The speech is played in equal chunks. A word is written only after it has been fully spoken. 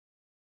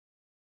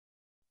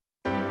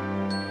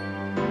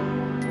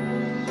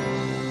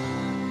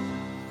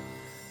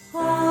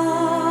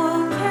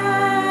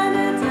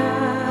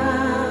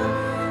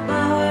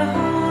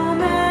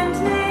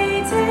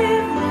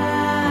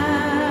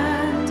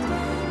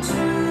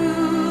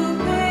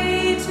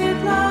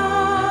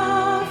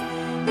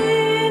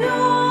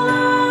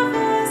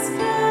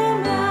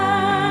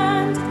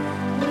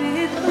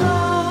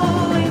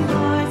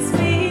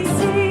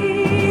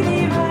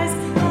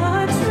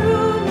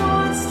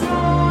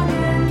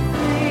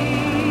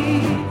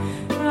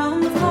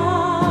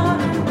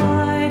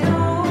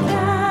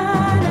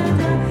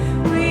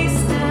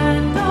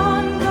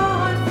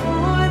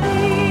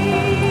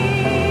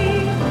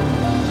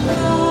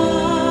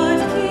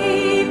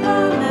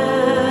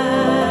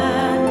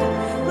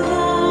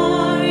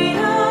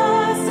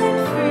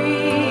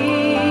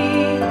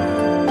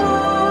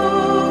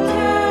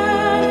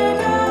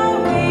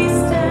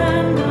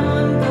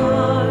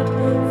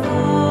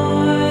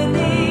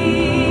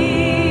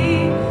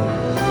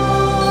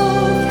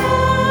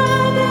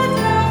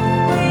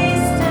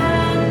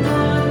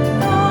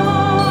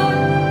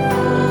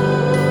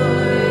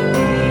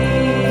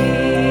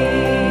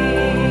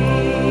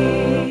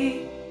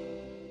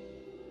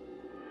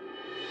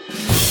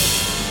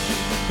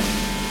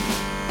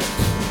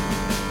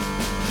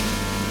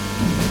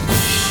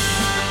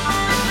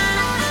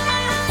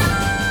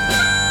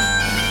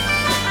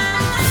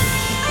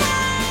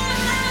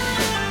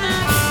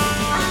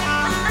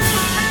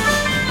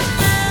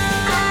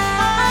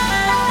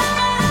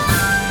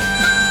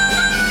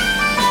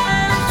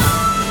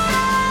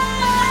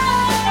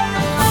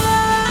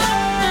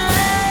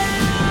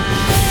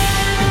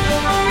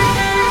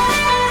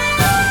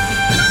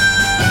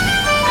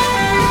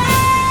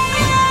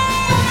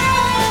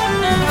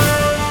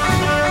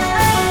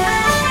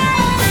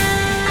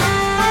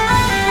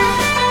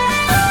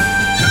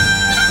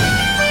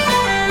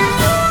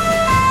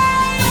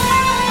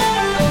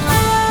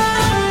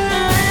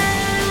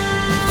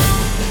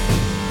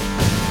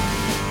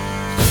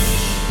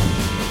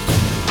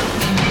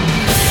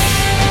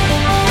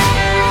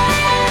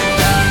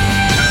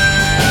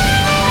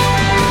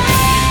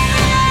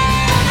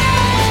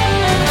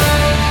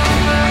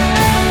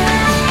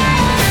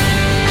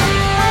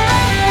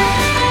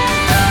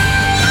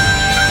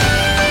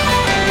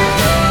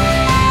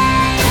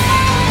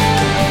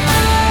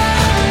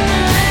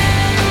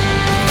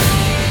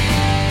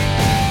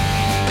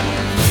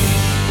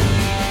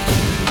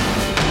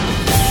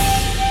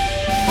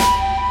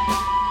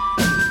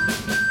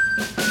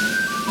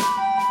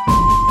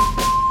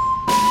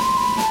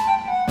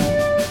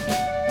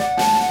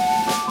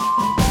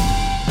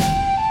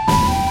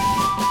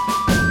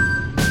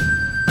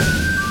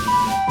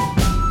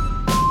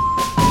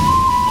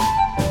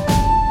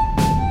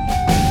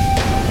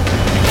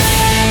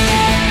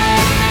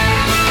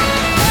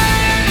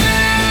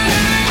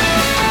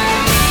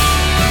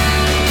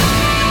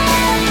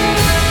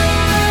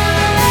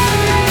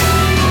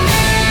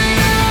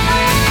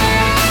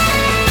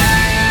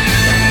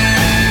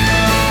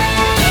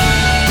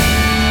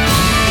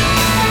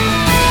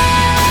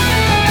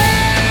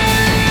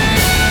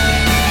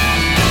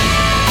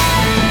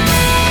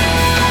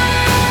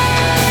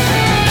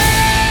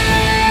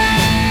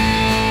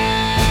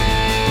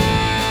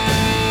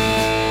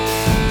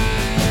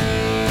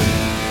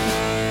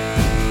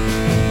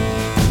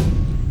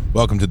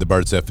Welcome to the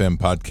Bards FM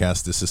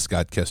podcast. This is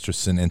Scott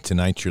Kesterson, and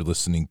tonight you're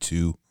listening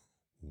to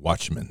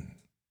Watchmen.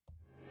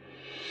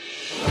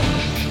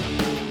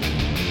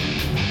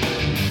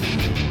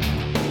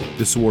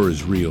 This war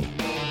is real.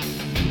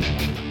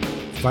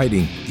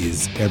 Fighting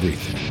is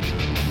everything.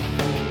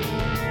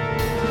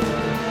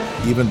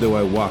 Even though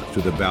I walk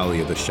through the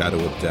valley of the shadow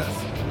of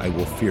death, I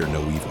will fear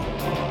no evil.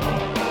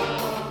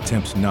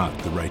 Tempt not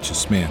the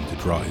righteous man to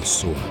draw his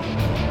sword.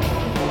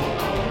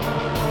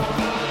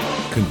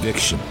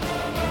 Conviction,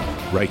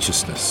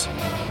 righteousness,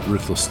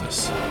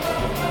 ruthlessness.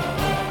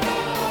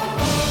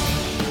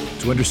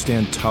 To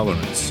understand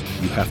tolerance,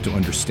 you have to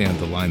understand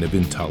the line of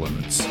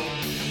intolerance.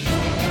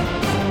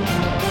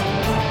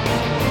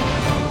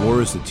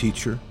 War is the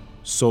teacher,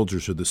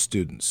 soldiers are the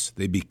students.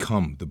 They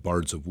become the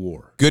bards of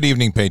war. Good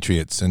evening,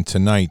 Patriots, and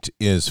tonight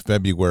is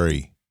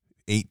February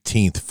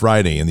 18th,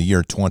 Friday in the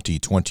year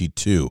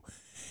 2022,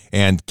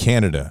 and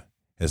Canada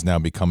has now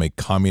become a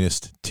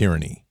communist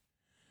tyranny.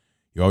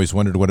 You always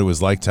wondered what it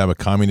was like to have a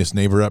communist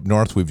neighbor up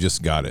north. We've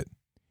just got it.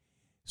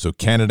 So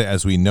Canada,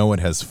 as we know it,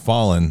 has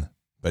fallen,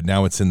 but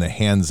now it's in the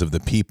hands of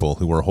the people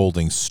who are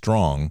holding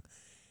strong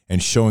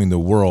and showing the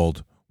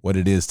world what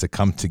it is to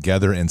come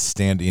together and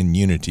stand in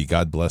unity.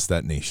 God bless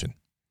that nation.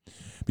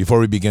 Before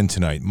we begin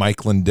tonight,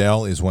 Mike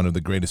Lindell is one of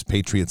the greatest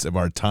patriots of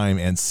our time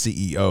and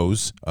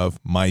CEOs of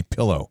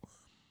MyPillow.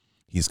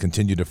 He's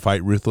continued to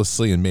fight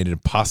ruthlessly and made it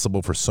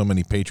impossible for so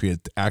many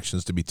patriot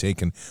actions to be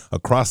taken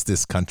across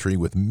this country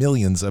with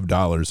millions of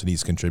dollars that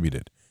he's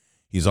contributed.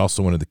 He's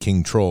also one of the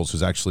king trolls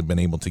who's actually been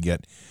able to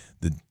get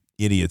the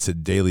idiots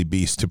at Daily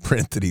Beast to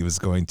print that he was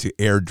going to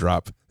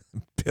airdrop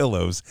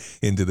pillows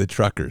into the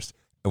truckers,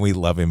 and we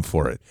love him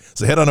for it.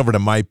 So head on over to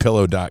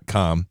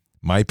mypillow.com.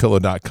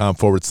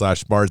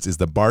 MyPillow.com/Bards is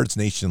the Bards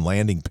Nation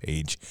landing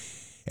page,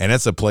 and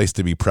that's a place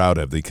to be proud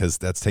of because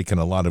that's taken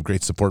a lot of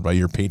great support by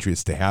your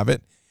patriots to have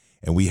it.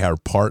 And we are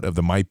part of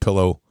the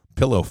MyPillow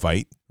pillow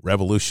fight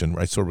revolution.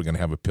 Right, so we're going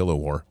to have a pillow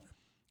war.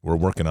 We're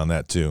working on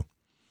that too.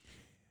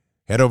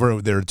 Head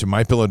over there to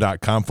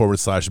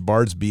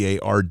mypillow.com/Bards,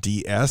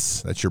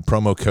 BARDS. That's your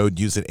promo code.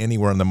 Use it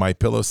anywhere on the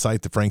MyPillow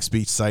site, the Frank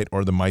Speech site,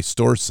 or the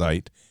MyStore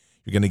site.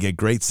 You're going to get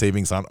great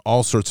savings on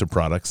all sorts of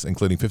products,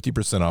 including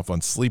 50% off on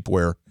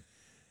sleepwear.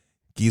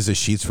 Giza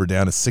sheets for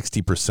down to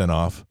 60%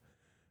 off.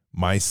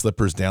 My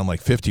slippers down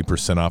like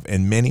 50% off,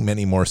 and many,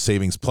 many more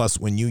savings. Plus,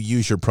 when you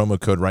use your promo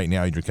code right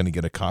now, you're going to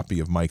get a copy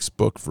of Mike's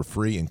book for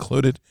free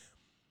included.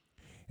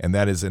 And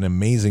that is an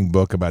amazing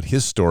book about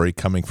his story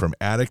coming from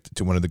addict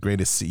to one of the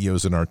greatest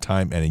CEOs in our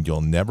time. And you'll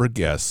never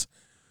guess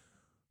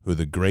who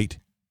the great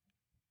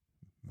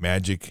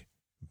magic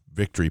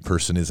victory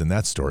person is in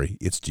that story.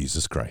 It's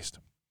Jesus Christ.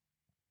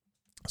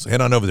 So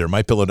head on over there,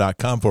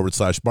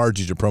 mypillow.com/Bards.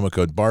 Use your promo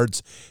code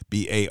BARDS,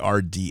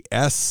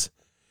 BARDS.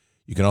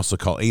 You can also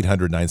call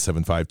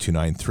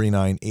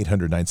 800-975-2939,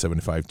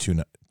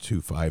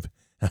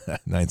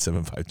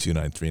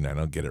 800-975-2939.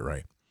 I'll get it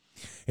right.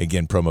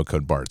 Again, promo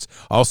code BARDS.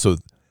 Also,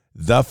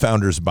 The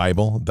Founders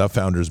Bible,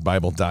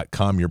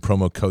 thefoundersbible.com. Your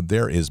promo code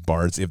there is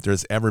BARDS. If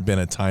there's ever been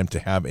a time to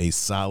have a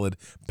solid,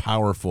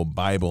 powerful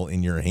Bible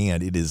in your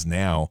hand, it is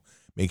now.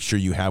 Make sure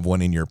you have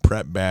one in your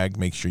prep bag.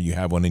 Make sure you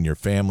have one in your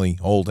family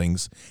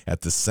holdings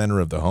at the center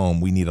of the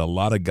home. We need a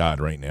lot of God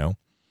right now.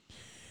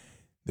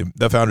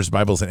 The Founders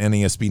Bible is an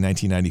NASB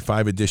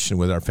 1995 edition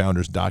with our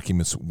Founders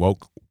documents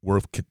worked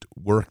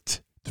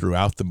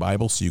throughout the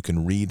Bible, so you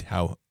can read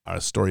how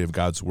a story of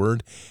God's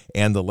Word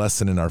and the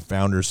lesson in our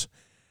Founders'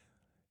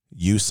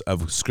 use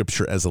of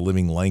Scripture as a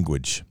living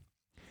language.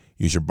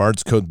 Use your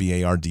BARDS code,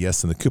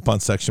 BARDS, in the coupon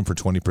section for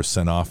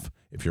 20% off.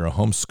 If you're a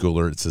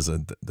homeschooler,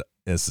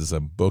 this is a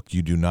book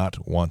you do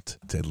not want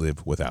to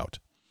live without.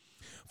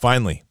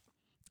 Finally,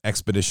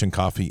 Expedition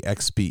Coffee,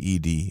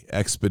 XPED,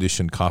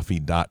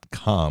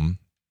 expeditioncoffee.com.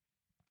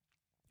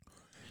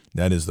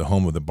 That is the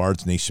home of the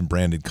Bards Nation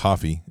branded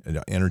coffee, an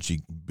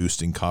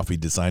energy-boosting coffee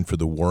designed for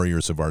the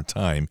warriors of our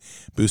time.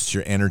 Boosts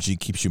your energy,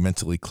 keeps you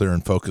mentally clear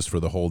and focused for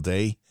the whole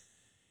day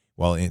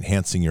while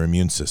enhancing your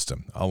immune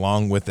system.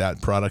 Along with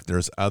that product,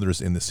 there's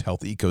others in this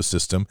health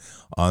ecosystem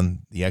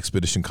on the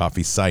Expedition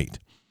Coffee site.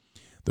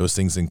 Those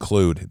things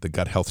include the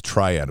Gut Health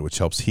Triad, which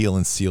helps heal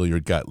and seal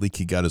your gut.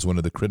 Leaky gut is one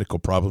of the critical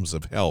problems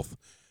of health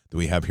that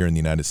we have here in the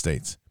United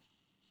States.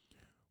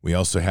 We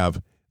also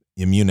have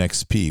Immune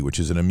XP, which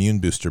is an immune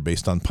booster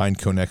based on pine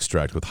cone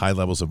extract with high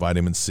levels of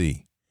vitamin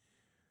C.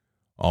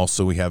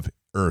 Also, we have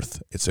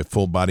Earth. It's a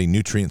full-body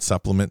nutrient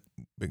supplement.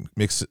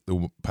 Mix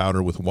the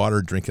powder with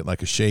water, drink it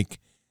like a shake.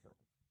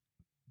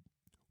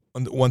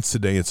 Once a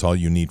day, it's all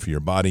you need for your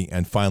body.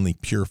 And finally,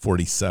 Pure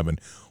 47,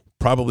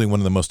 probably one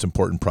of the most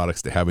important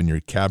products to have in your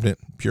cabinet.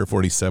 Pure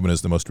 47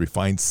 is the most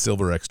refined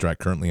silver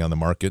extract currently on the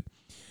market.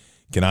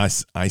 It can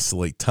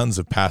isolate tons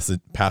of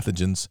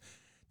pathogens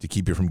to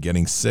keep you from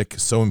getting sick.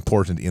 So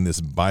important in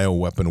this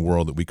bioweapon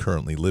world that we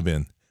currently live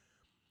in.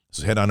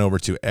 So head on over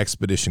to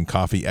Expedition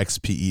Coffee,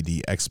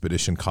 XPED,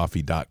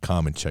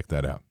 expeditioncoffee.com, and check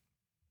that out.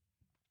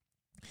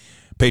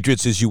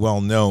 Patriots, as you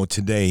well know,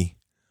 today,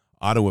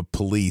 Ottawa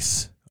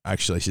police,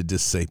 actually I should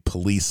just say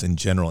police in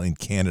general in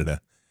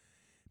Canada,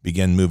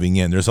 begin moving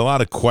in. There's a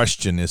lot of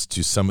question as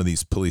to some of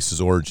these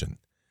police's origin.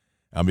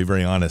 I'll be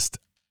very honest.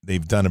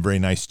 They've done a very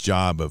nice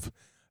job of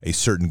a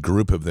certain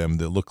group of them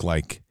that look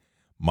like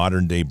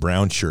modern-day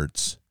brown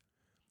shirts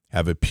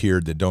have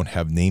appeared that don't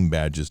have name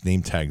badges,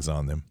 name tags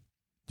on them,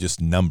 just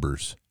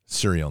numbers,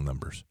 serial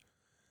numbers.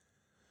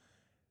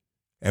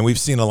 And we've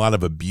seen a lot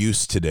of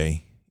abuse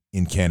today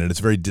in Canada. It's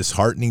a very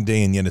disheartening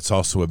day, and yet it's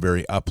also a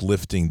very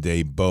uplifting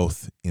day,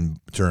 both in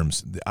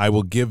terms. I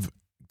will give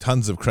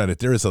tons of credit.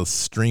 There is a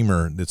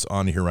streamer that's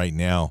on here right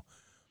now.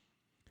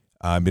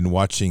 I've been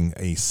watching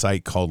a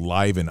site called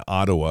Live in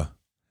Ottawa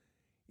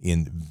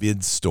in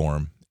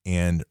Vidstorm,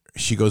 and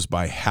she goes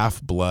by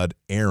Half-Blood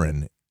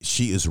Erin.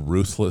 She is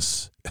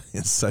ruthless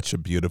in such a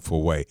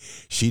beautiful way.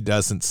 She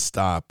doesn't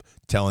stop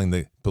telling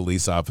the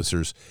police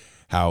officers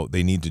how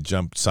they need to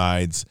jump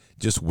sides,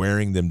 just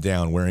wearing them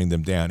down.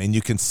 And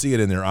you can see it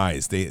in their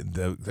eyes.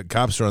 The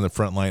cops who are on the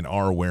front line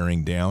are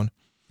wearing down,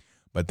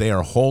 but they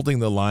are holding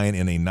the line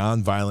in a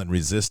nonviolent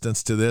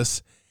resistance to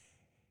this,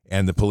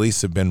 and the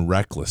police have been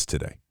reckless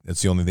today.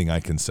 That's the only thing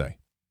I can say.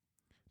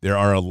 There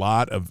are a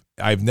lot of,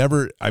 I'd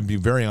be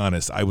very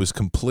honest, I was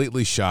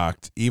completely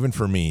shocked, even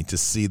for me, to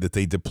see that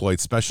they deployed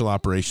Special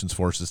Operations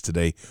Forces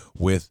today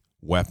with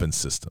weapon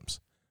systems,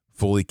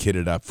 fully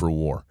kitted up for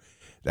war.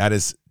 That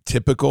is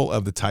typical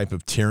of the type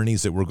of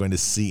tyrannies that we're going to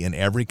see in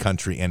every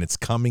country, and it's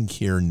coming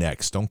here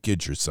next. Don't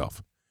kid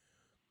yourself.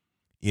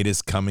 It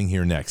is coming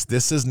here next.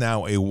 This is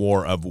now a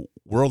war of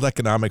World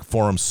Economic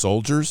Forum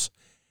soldiers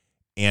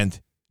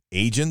and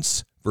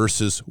agents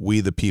versus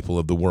we, the people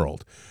of the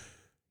world.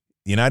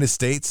 The United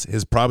States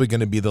is probably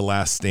going to be the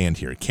last stand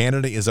here.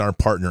 Canada is our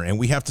partner, and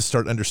we have to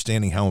start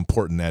understanding how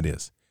important that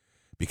is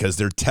because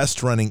they're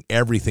test running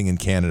everything in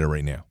Canada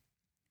right now.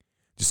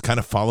 Just kind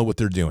of follow what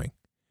they're doing.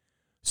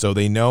 So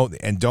they know,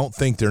 and don't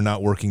think they're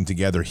not working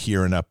together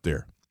here and up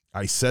there.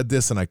 I said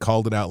this, and I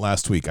called it out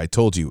last week. I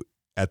told you,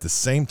 at the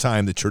same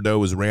time that Trudeau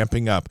was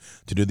ramping up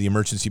to do the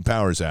Emergency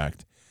Powers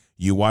Act,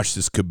 you watch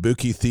this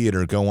kabuki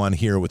theater go on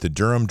here with the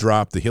Durham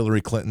drop, the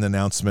Hillary Clinton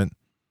announcement,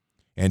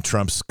 and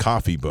Trump's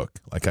coffee book,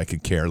 like I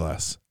could care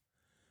less.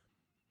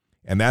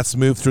 And that's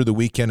moved through the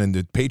weekend, and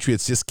the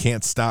Patriots just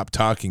can't stop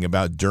talking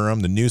about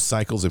Durham. The news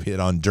cycles have hit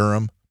on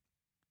Durham.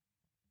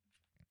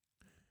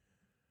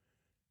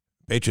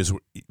 Patriots,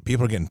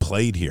 people are getting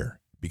played here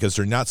because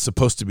they're not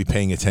supposed to be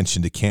paying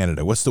attention to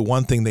Canada. What's the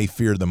one thing they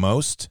fear the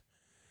most?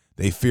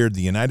 They feared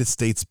the United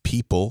States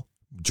people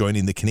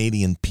joining the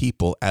Canadian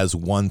people as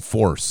one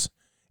force,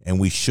 and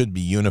we should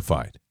be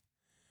unified.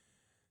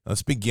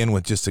 Let's begin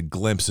with just a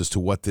glimpse as to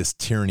what this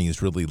tyranny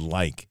is really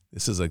like.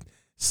 This is a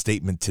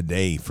statement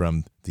today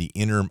from the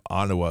interim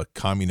Ottawa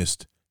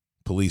Communist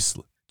Police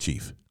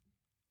Chief.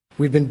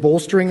 We've been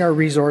bolstering our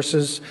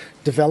resources,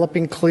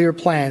 developing clear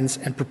plans,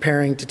 and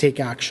preparing to take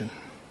action.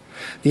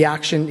 The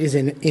action is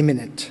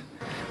imminent.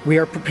 We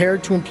are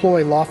prepared to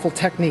employ lawful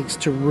techniques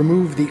to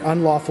remove the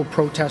unlawful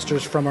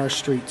protesters from our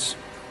streets.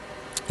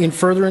 In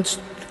furtherance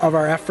of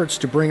our efforts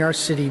to bring our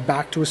city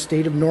back to a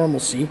state of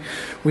normalcy,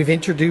 we've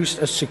introduced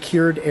a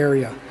secured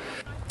area.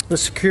 The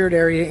secured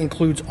area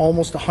includes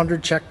almost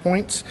 100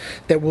 checkpoints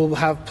that will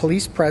have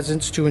police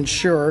presence to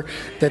ensure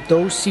that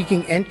those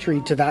seeking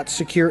entry to that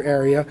secure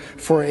area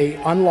for an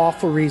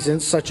unlawful reason,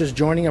 such as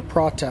joining a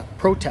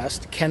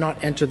protest,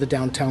 cannot enter the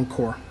downtown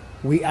core.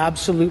 We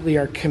absolutely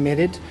are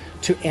committed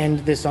to end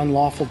this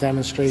unlawful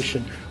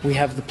demonstration. We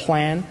have the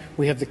plan,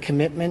 we have the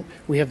commitment,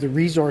 we have the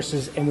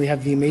resources, and we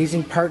have the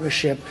amazing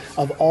partnership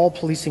of all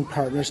policing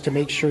partners to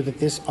make sure that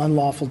this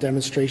unlawful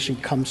demonstration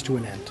comes to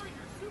an end.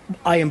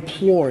 I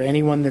implore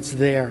anyone that's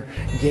there,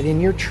 get in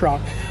your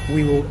truck.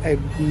 We will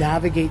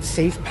navigate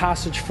safe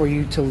passage for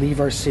you to leave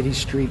our city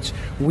streets.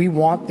 We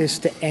want this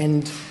to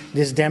end,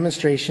 this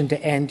demonstration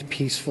to end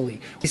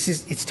peacefully.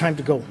 It's time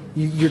to go.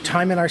 Your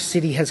time in our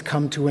city has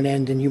come to an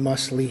end and you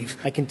must leave.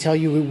 I can tell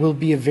you it will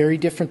be a very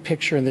different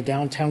picture in the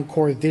downtown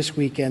core this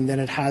weekend than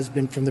it has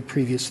been from the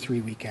previous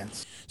 3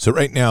 weekends. So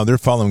right now they're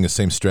following the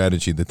same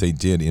strategy that they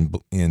did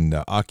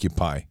in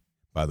Occupy,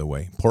 by the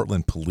way.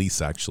 Portland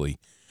police actually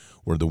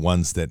were the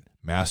ones that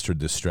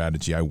mastered this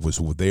strategy. I was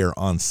there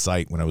on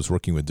site when I was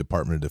working with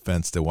Department of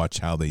Defense to watch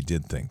how they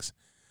did things.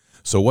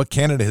 So what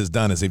Canada has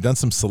done is they've done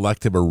some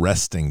selective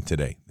arresting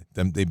today.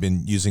 They've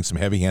been using some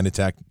heavy-handed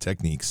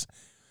techniques,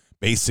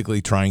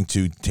 basically trying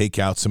to take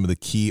out some of the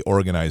key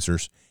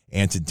organizers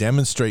and to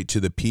demonstrate to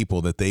the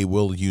people that they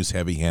will use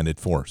heavy-handed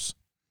force.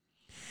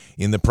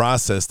 In the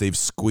process, they've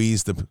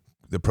squeezed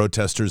the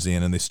protesters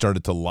in, and they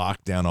started to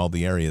lock down all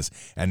the areas,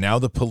 and now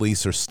the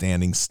police are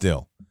standing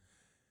still.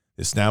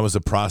 This now is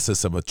a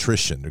process of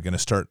attrition. They're going to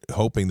start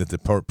hoping that the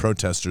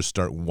protesters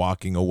start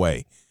walking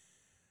away.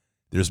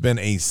 There's been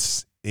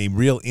a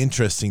real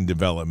interesting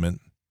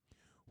development,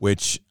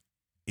 which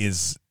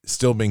is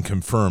still being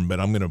confirmed, but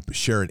I'm going to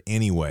share it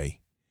anyway.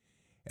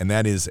 And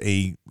that is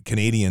a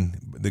Canadian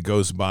that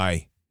goes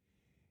by,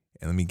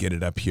 and let me get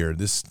it up here.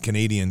 This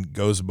Canadian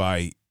goes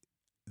by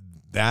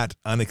that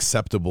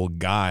unacceptable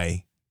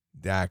guy,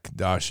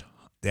 Dash-Honk.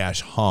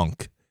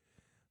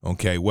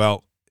 Okay,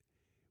 well,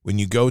 when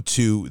you go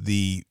to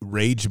the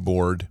Rage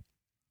board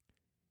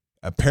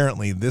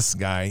apparently this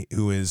guy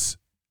who is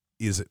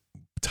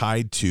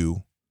tied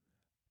to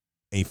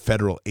a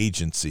federal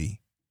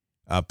agency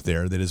up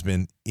there that has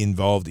been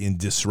involved in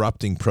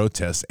disrupting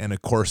protests. And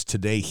of course,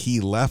 today he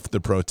left the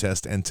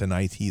protest and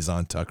tonight he's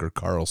on Tucker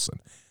Carlson.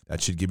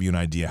 That should give you an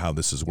idea how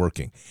this is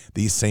working.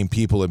 These same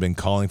people have been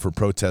calling for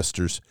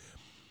protesters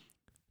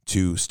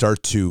to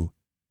start to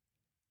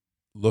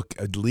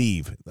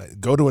leave.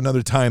 Go to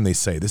another time, they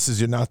say. This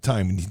is your not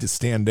time. You need to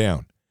stand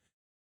down.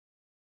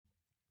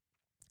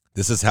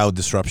 This is how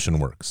disruption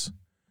works.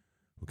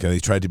 Okay, they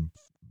try to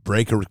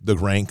break the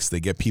ranks. They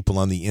get people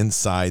on the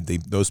inside.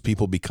 Those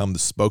people become the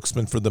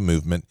spokesman for the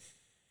movement.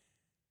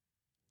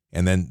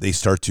 And then they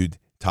start to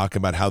talk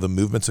about how the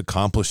movement's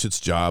accomplished its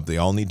job. They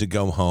all need to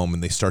go home,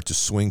 and they start to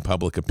swing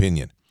public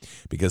opinion.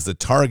 Because the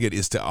target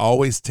is to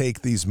always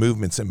take these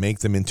movements and make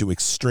them into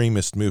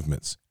extremist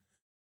movements.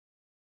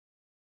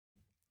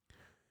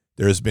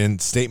 There's been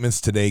statements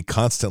today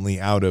constantly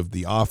out of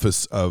the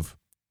office of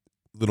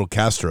Little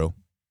Castro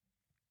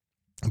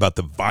about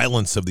the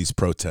violence of these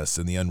protests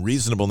and the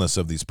unreasonableness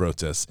of these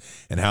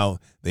protests and how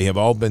they have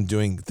all been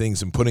doing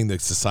things and putting the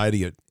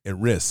society at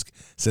risk.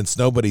 Since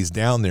nobody's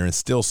down there and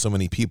still so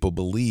many people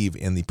believe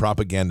in the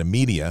propaganda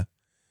media,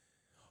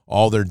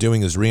 all they're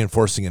doing is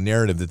reinforcing a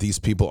narrative that these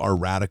people are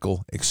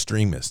radical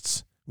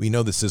extremists. We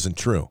know this isn't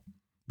true,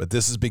 but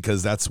this is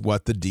because that's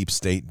what the deep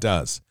state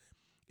does.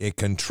 It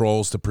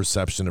controls the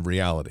perception of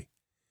reality.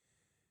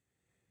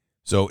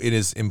 So it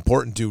is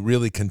important to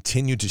really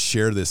continue to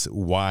share this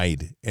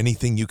wide,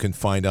 anything you can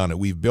find on it.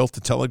 We've built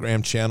a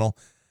Telegram channel,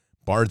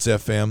 Bards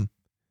FM,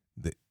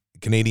 the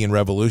Canadian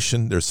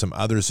Revolution. There's some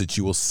others that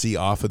you will see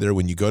off of there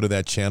when you go to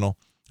that channel.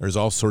 There's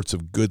all sorts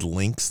of good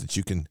links that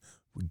you can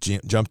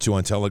jump to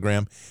on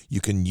Telegram.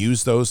 You can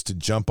use those to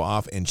jump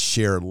off and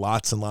share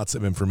lots and lots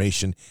of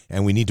information,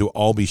 and we need to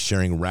all be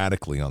sharing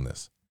radically on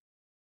this.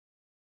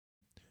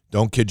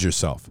 Don't kid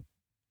yourself.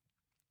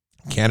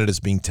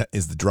 Canada's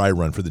is the dry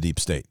run for the deep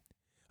state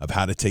of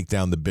how to take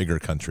down the bigger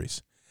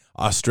countries.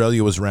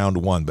 Australia was round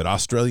one, but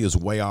Australia is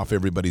way off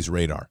everybody's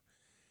radar.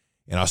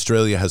 And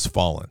Australia has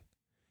fallen.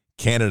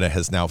 Canada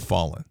has now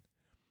fallen.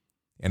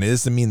 And it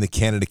doesn't mean that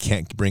Canada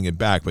can't bring it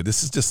back, but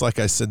this is just like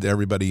I said to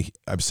everybody,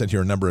 I've said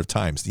here a number of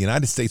times. The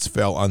United States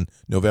fell on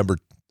November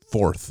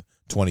 4th,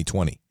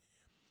 2020.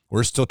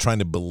 We're still trying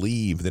to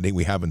believe that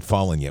we haven't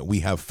fallen yet.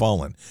 We have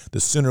fallen. The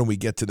sooner we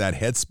get to that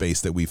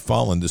headspace that we've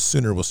fallen, the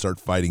sooner we'll start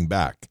fighting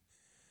back.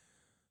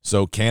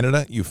 So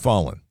Canada, you've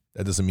fallen.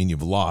 That doesn't mean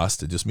you've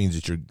lost. It just means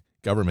that your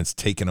government's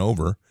taken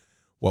over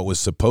what was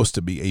supposed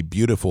to be a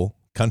beautiful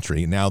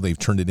country. Now they've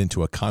turned it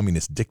into a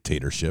communist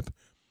dictatorship,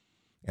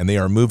 and they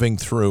are moving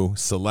through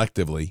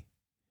selectively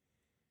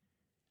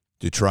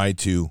to try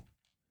to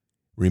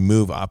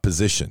remove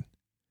opposition.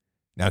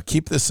 Now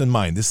keep this in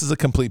mind. This is a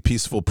complete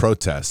peaceful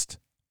protest.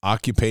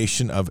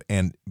 Occupation of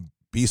and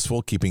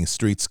peaceful, keeping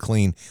streets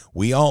clean.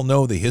 We all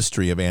know the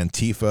history of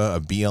Antifa,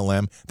 of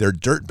BLM. They're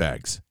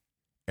dirtbags,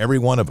 every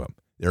one of them.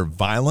 They're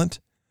violent.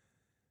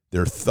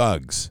 They're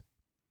thugs.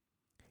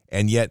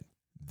 And yet,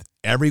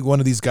 every one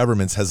of these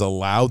governments has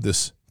allowed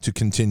this to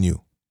continue.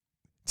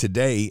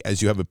 Today,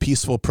 as you have a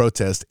peaceful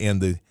protest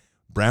and the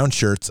brown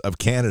shirts of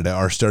Canada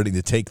are starting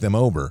to take them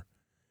over,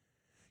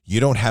 you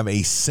don't have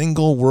a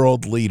single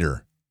world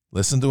leader.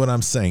 Listen to what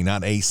I'm saying.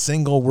 Not a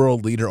single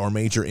world leader or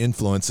major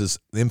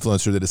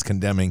influencer that is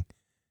condemning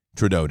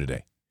Trudeau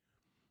today.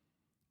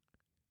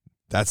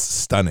 That's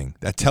stunning.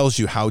 That tells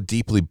you how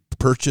deeply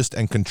purchased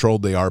and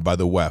controlled they are by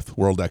the WEF,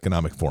 World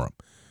Economic Forum.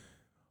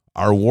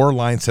 Our war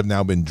lines have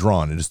now been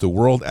drawn. It is the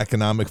World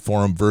Economic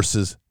Forum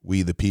versus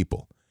we the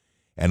people.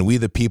 And we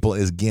the people,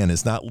 again,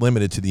 is not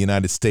limited to the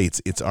United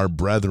States. It's our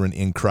brethren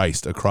in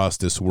Christ across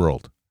this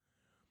world.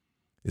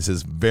 This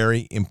is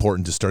very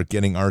important to start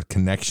getting our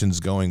connections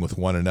going with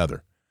one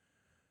another.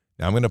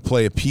 Now I'm going to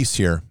play a piece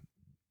here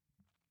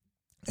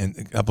and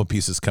a couple of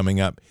pieces coming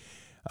up.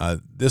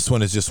 This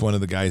one is just one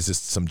of the guys,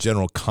 just some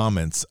general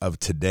comments of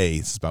today.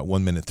 It's about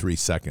 1 minute, 3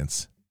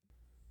 seconds.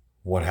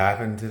 What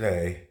happened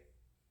today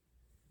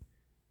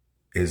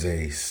is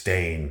a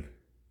stain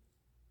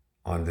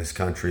on this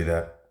country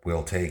that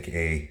will take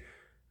a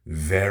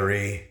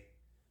very,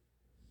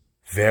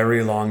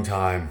 very long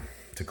time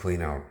to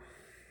clean out.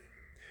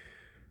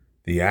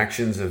 The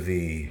actions of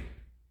the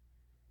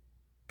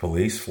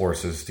police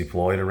forces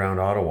deployed around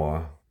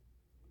Ottawa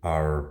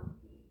are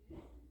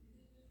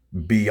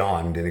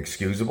beyond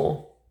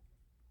inexcusable,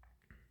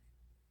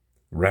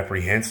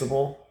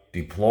 reprehensible,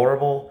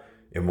 deplorable,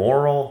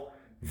 immoral,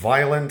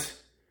 violent.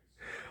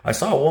 I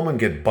saw a woman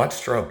get butt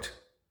stroked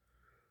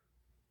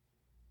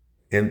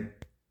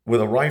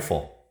with a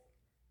rifle.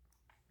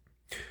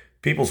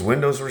 People's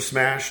windows were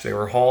smashed. They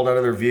were hauled out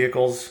of their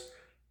vehicles.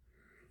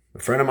 A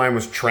friend of mine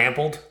was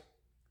trampled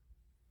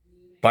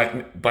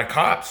by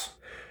cops.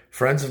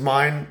 Friends of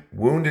mine,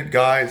 wounded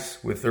guys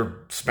with their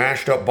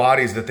smashed up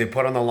bodies that they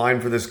put on the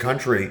line for this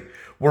country,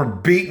 were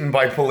beaten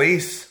by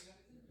police,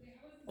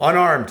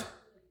 unarmed.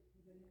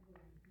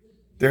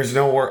 There's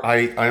no word.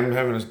 I'm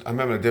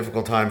having a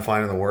difficult time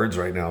finding the words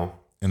right now.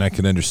 And I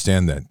can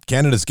understand that.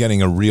 Canada's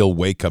getting a real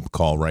wake-up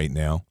call right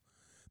now.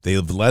 They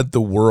have led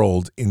the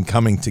world in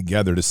coming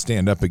together to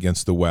stand up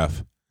against the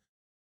WEF.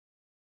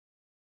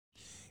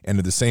 And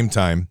at the same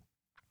time,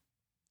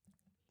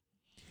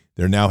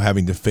 they're now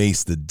having to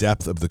face the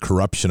depth of the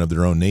corruption of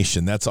their own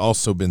nation. That's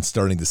also been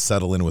starting to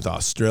settle in with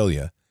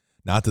Australia.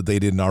 Not that they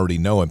didn't already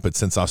know it, but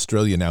since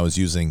Australia now is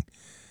using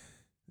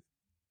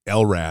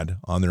LRAD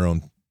on their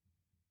own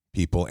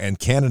people, and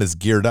Canada's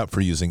geared up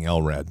for using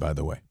LRAD, by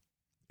the way.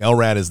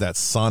 LRAD is that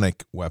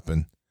sonic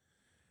weapon.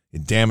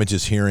 It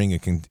damages hearing.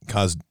 It can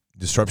cause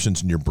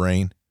disruptions in your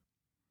brain.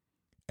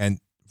 And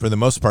for the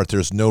most part,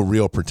 there's no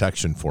real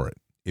protection for it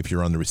if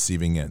you're on the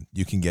receiving end.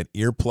 You can get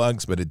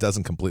earplugs, but it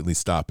doesn't completely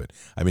stop it.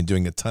 I've been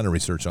doing a ton of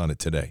research on it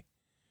today.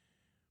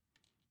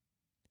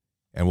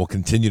 And we'll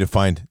continue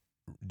to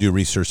do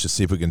research to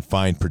see if we can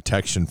find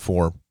protection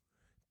for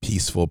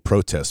peaceful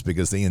protests,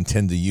 because they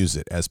intend to use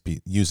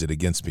it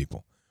against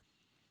people.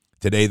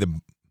 Today,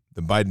 the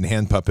Biden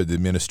hand puppet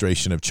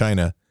administration of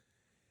China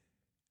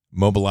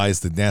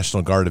mobilized the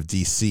National Guard of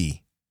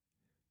D.C.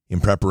 in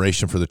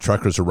preparation for the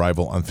truckers'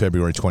 arrival on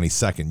February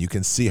 22nd. You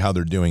can see how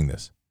they're doing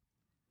this.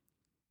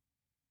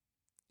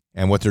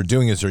 And what they're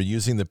doing is they're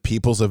using the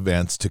people's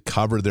events to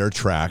cover their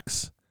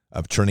tracks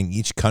of turning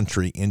each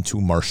country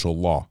into martial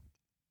law.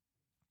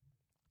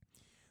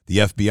 The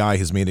FBI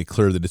has made it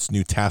clear that its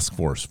new task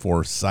force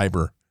for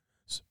cyber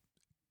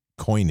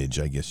coinage,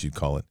 I guess you'd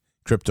call it,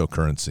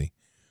 cryptocurrency,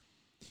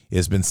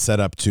 has been set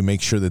up to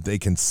make sure that they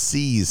can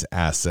seize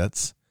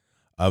assets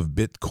of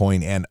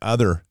Bitcoin and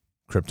other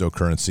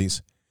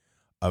cryptocurrencies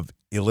of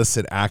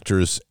illicit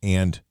actors,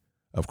 and,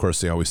 of course,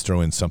 they always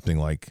throw in something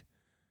like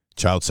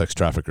child sex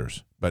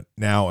traffickers. But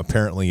now,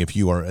 apparently, if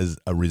you are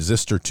a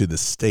resistor to the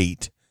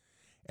state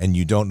and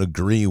you don't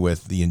agree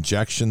with the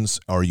injections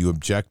or you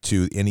object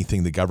to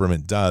anything the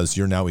government does,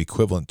 you're now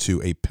equivalent to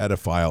a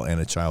pedophile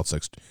and a child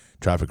sex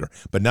trafficker.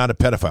 But not a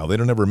pedophile. They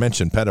don't ever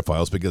mention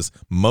pedophiles because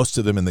most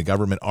of them in the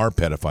government are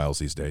pedophiles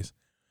these days.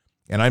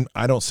 And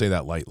I don't say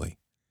that lightly.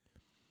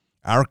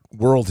 Our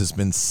world has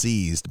been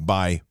seized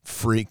by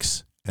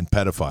freaks and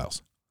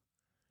pedophiles.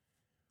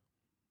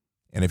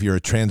 And if you're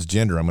a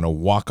transgender, I'm going to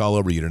walk all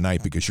over you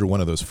tonight because you're one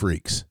of those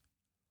freaks.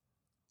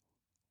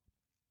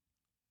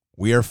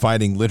 We are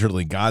fighting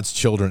literally God's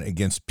children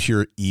against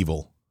pure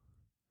evil.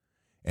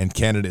 And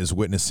Canada is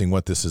witnessing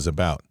what this is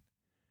about.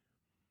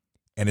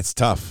 And it's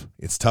tough.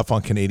 It's tough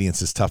on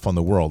Canadians. It's tough on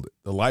the world.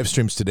 The live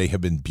streams today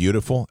have been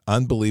beautiful.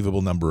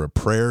 Unbelievable number of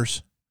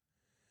prayers.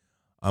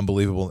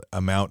 Unbelievable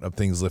amount of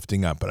things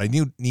lifting up. But I'm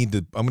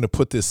going to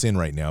put this in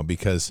right now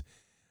because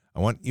I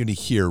want you to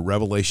hear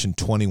Revelation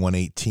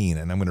 21:18,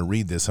 and I'm going to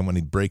read this. I'm going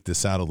to break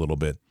this out a little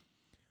bit.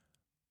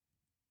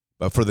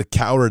 But for the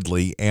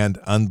cowardly and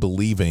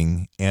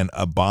unbelieving and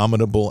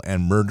abominable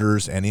and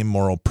murderers and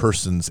immoral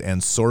persons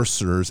and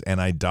sorcerers and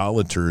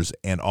idolaters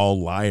and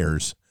all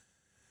liars,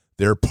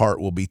 their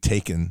part will be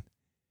taken.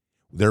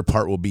 Their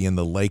part will be in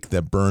the lake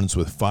that burns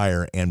with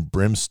fire and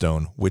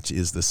brimstone, which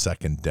is the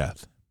second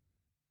death.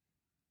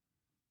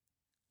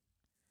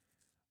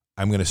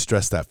 I'm going to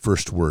stress that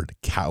first word,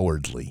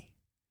 cowardly.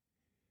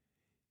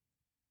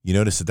 You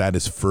notice that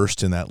is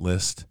first in that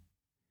list?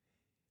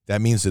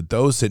 That means that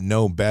those that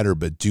know better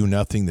but do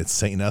nothing, that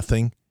say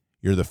nothing,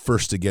 you're the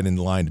first to get in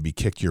line to be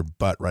kicked your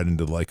butt right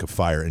into the lake of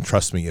fire. And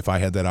trust me, if I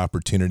had that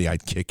opportunity,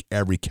 I'd kick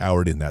every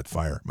coward in that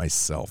fire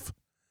myself.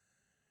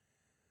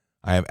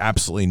 I have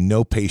absolutely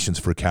no patience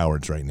for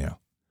cowards right now.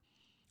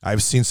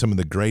 I've seen some of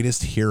the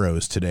greatest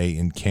heroes today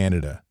in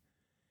Canada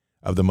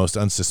of the most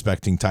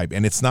unsuspecting type.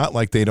 And it's not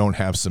like they don't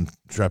have some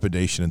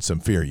trepidation and some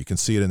fear. You can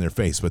see it in their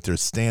face, but they're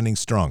standing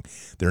strong.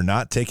 They're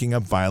not taking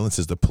up violence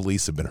as the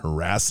police have been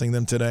harassing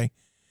them today.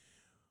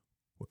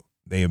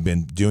 They have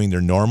been doing their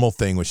normal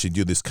thing, which they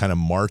do this kind of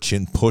march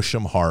in, push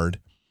them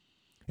hard.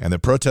 And the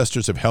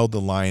protesters have held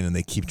the line, and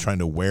they keep trying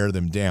to wear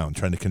them down,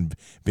 trying to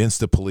convince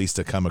the police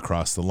to come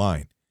across the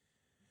line.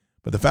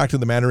 But the fact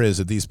of the matter is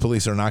that these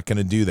police are not going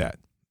to do that.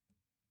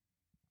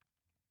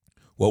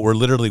 What we're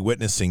literally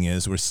witnessing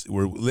is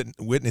we're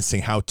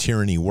witnessing how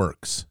tyranny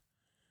works.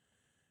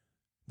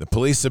 The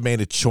police have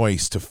made a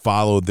choice to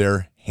follow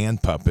their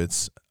hand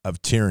puppets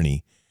of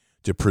tyranny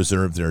to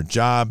preserve their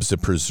jobs, to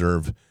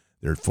preserve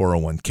their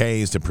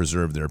 401ks, to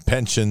preserve their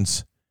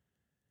pensions.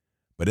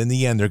 But in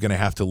the end, they're going to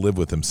have to live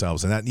with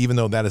themselves. And that, even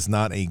though that is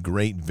not a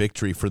great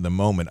victory for the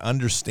moment,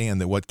 understand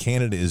that what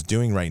Canada is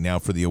doing right now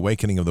for the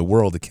awakening of the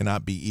world, it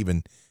cannot be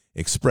even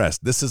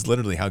expressed. This is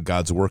literally how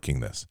God's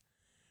working this.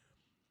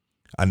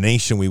 A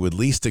nation we would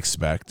least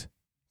expect,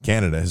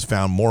 Canada, has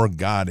found more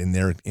God in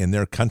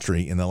their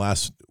country in the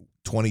last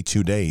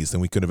 22 days than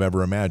we could have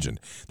ever imagined.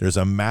 There's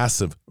a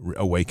massive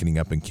awakening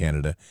up in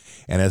Canada,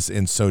 and as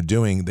in so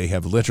doing, they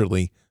have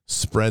literally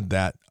spread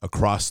that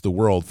across the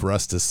world for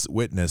us to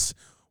witness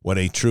what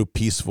a true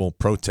peaceful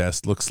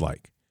protest looks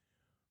like.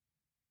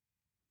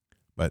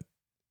 But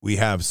we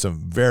have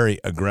some very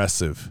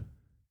aggressive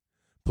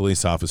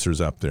police officers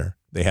up there.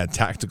 They had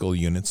tactical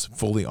units,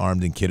 fully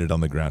armed and kitted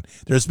on the ground.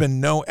 There's been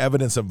no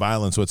evidence of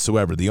violence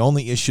whatsoever. The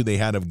only issue they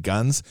had of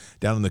guns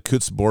down on the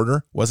Coutts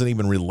border wasn't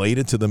even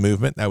related to the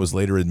movement. That was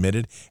later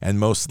admitted. And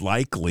most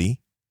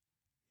likely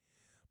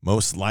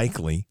most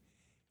likely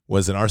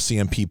was an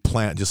RCMP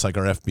plant, just like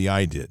our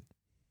FBI did.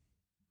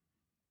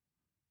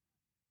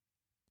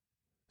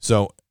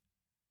 So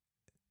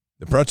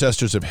the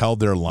protesters have held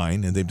their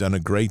line, and they've done a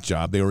great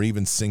job. They were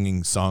even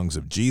singing songs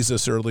of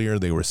Jesus earlier.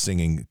 They were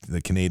singing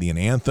the Canadian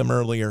anthem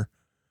earlier,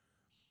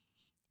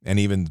 and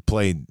even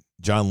played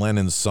John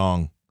Lennon's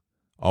song,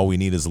 All We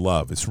Need Is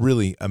Love. It's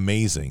really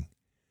amazing.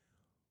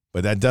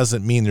 But that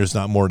doesn't mean there's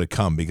not more to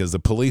come, because the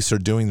police are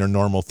doing their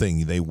normal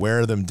thing. They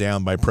wear them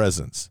down by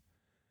presence,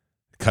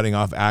 cutting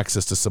off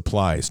access to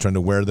supplies, trying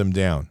to wear them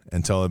down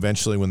until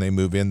eventually when they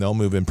move in, they'll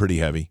move in pretty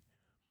heavy,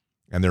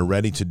 and they're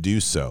ready to do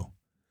so.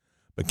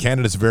 But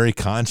Canada's very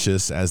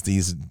conscious, as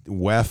these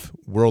WEF,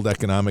 World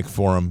Economic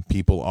Forum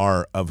people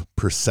are, of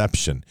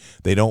perception.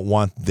 They don't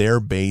want their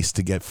base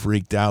to get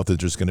freaked out that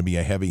there's going to be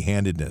a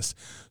heavy-handedness.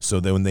 So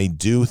that when they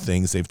do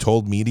things, they've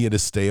told media to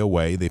stay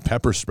away. They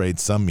pepper sprayed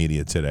some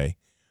media today.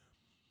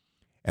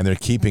 And they're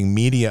keeping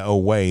media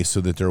away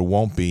so that there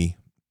won't be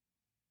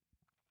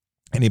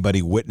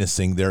anybody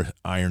witnessing their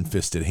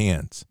iron-fisted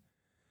hands.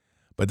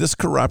 But this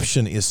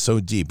corruption is so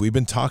deep. We've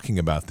been talking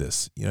about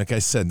this. Like I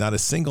said, not a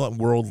single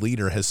world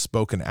leader has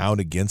spoken out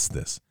against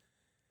this.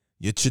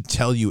 It should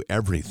tell you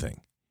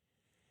everything.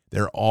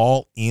 They're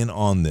all in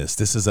on this.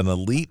 This is an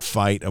elite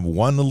fight of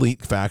one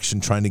elite faction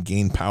trying to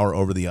gain power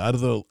over the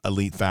other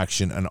elite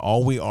faction, and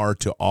all we are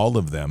to all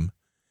of them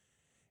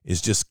is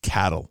just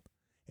cattle.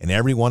 And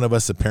every one of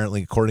us,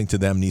 apparently, according to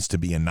them, needs to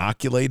be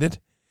inoculated,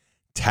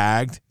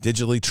 tagged,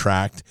 digitally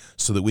tracked,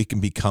 so that we can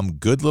become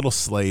good little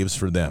slaves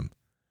for them.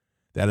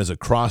 That is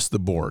across the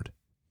board.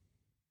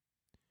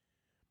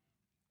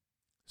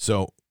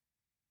 So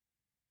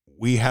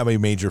we have a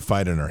major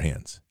fight in our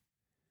hands.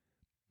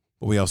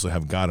 But we also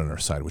have God on our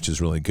side, which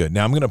is really good.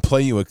 Now, I'm going to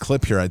play you a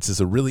clip here. It's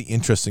just a really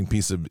interesting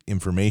piece of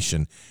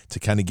information to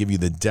kind of give you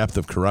the depth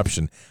of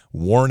corruption.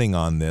 Warning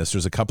on this,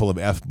 there's a couple of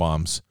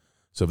F-bombs.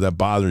 So if that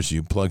bothers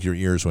you, plug your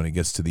ears when it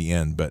gets to the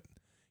end. But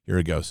here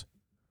it goes.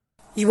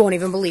 You won't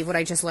even believe what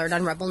I just learned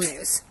on Rebel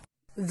News.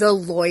 The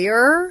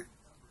lawyer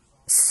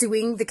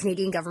suing the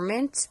Canadian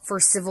government for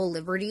civil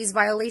liberties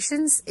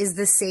violations is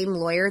the same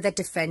lawyer that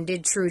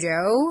defended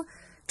Trudeau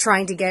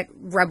trying to get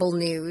Rebel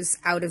News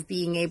out of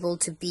being able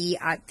to be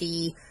at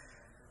the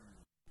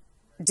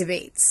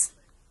debates.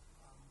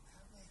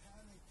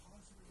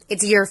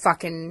 It's your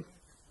fucking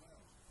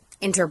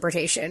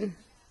interpretation.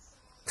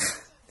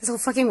 This whole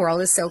fucking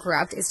world is so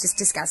corrupt. It's just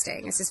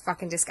disgusting. It's just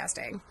fucking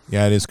disgusting.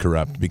 Yeah, it is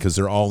corrupt because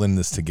they're all in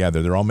this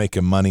together. They're all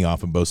making money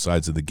off of both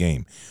sides of the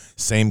game.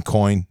 Same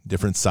coin,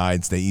 different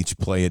sides. They each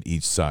play at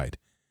each side.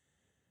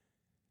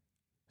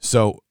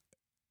 So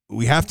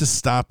we have to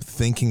stop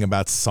thinking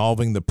about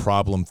solving the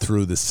problem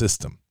through the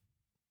system.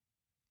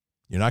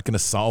 You're not going to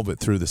solve it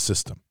through the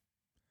system.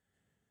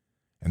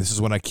 And this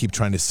is what I keep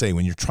trying to say.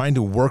 When you're trying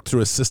to work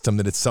through a system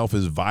that itself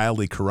is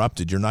vilely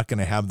corrupted, you're not going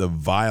to have the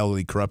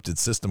vilely corrupted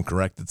system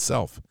correct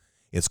itself.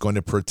 It's going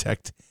to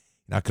protect,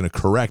 not going to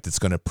correct, it's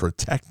going to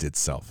protect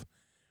itself.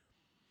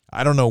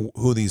 I don't know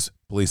who these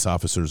police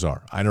officers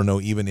are. I don't know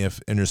even if,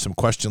 and there's some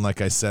question,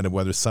 like I said, of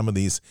whether some of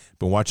these, I've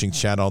been watching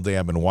chat all day,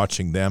 I've been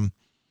watching them.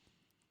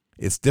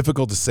 It's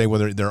difficult to say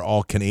whether they're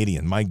all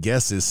Canadian. My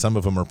guess is some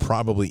of them are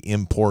probably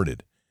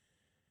imported.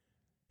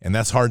 And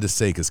that's hard to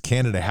say because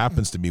Canada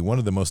happens to be one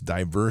of the most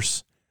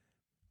diverse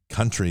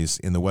countries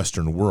in the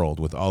Western world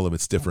with all of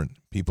its different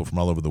people from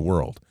all over the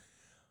world.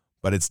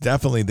 But it's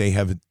definitely they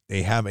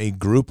have a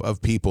group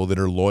of people that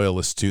are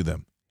loyalists to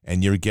them.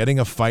 And you're getting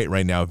a fight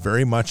right now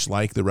very much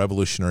like the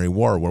Revolutionary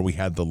War, where we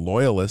had the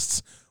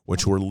loyalists,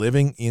 which were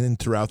living in and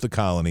throughout the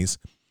colonies,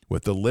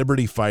 with the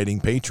liberty-fighting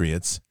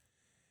patriots,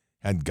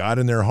 had God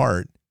in their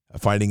heart,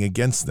 fighting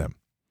against them.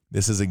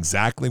 This is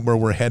exactly where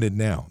we're headed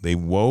now. They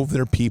wove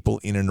their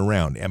people in and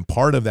around. And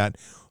part of that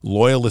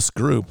loyalist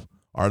group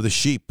are the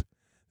sheep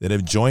that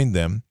have joined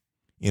them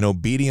in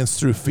obedience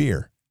through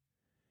fear.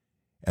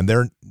 And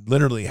they're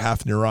literally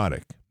half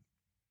neurotic.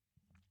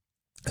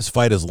 This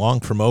fight is long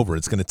from over.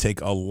 It's going to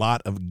take a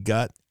lot of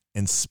gut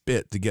and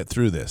spit to get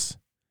through this.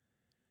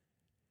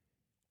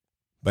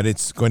 But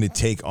it's going to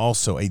take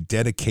also a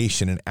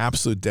dedication, an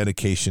absolute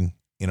dedication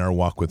in our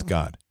walk with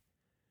God.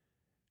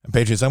 And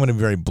Patriots, I'm going to be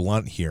very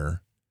blunt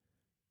here.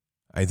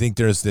 I think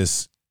there's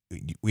this,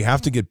 we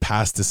have to get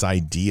past this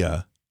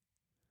idea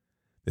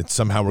that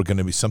somehow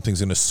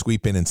something's going to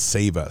sweep in and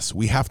save us.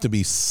 We have to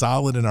be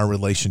solid in our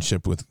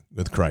relationship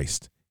with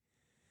Christ.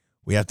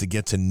 We have to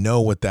get to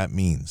know what that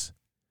means.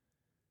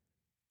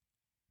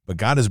 But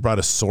God has brought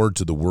a sword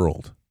to the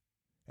world,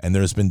 and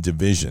there's been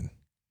division.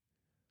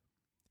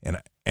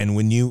 And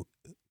when you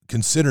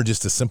consider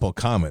just a simple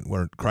comment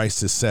where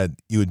Christ has said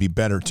you would be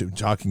better to,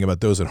 talking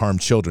about those that harm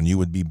children, you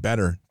would be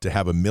better to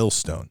have a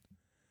millstone.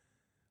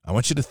 I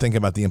want you to think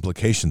about the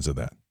implications of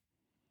that.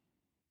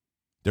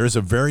 There is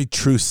a very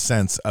true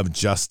sense of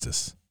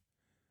justice.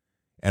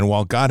 And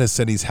while God has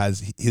said his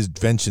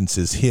vengeance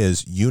is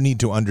his, you need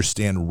to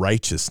understand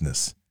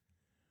righteousness.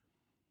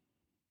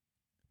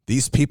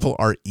 These people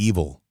are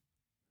evil.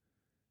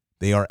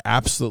 They are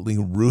absolutely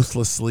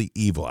ruthlessly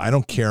evil. I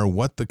don't care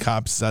what the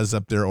cop says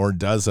up there or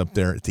does up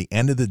there. At the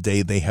end of the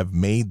day, they have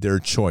made their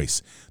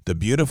choice. The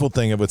beautiful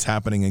thing of what's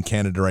happening in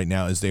Canada right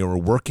now is they are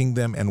working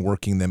them and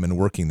working them and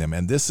working them.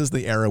 And this is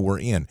the era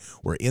we're in.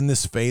 We're in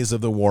this phase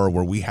of the war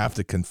where we have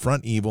to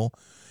confront evil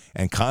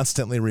and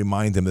constantly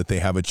remind them that they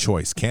have a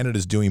choice. Canada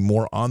is doing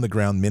more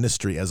on-the-ground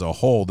ministry as a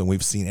whole than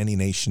we've seen any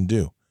nation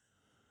do.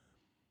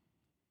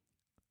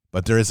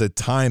 But there is a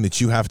time that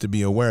you have to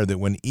be aware that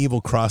when evil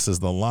crosses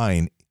the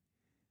line,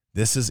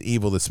 this is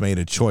evil that's made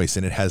a choice,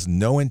 and it has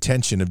no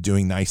intention of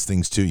doing nice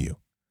things to you.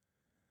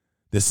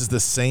 This is the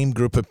same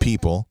group of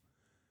people.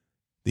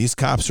 These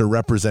cops are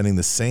representing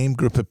the same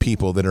group of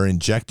people that are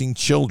injecting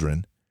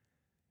children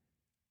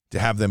to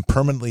have them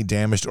permanently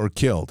damaged or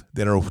killed,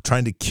 that are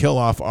trying to kill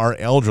off our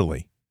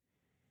elderly,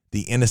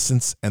 the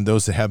innocents, and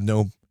those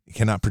that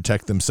cannot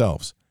protect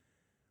themselves.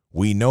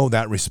 We know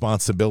that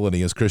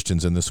responsibility as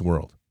Christians in this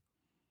world.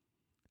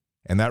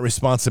 And that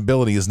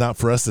responsibility is not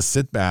for us to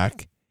sit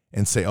back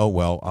and say, oh,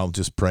 well, I'll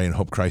just pray and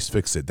hope Christ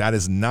fix it. That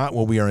is not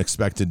what we are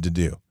expected to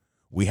do.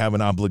 We have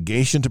an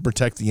obligation to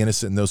protect the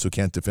innocent and those who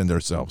can't defend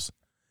ourselves.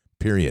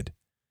 Period.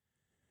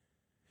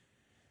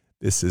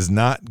 This is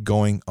not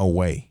going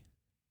away.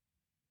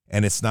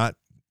 And it's not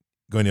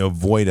going to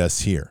avoid us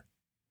here.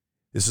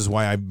 This is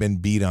why I've been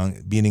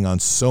beating on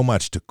so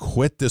much to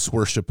quit this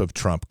worship of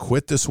Trump,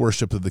 quit this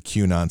worship of the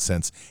Q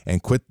nonsense,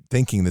 and quit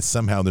thinking that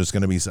somehow there's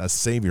going to be a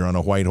savior on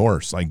a white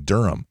horse like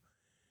Durham.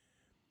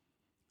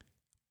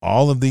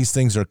 All of these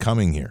things are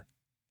coming here.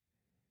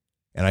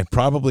 And I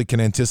probably can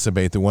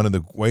anticipate that one of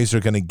the ways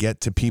they're going to get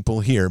to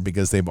people here,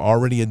 because they've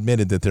already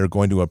admitted that they're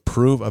going to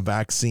approve a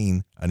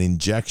vaccine, an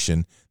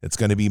injection that's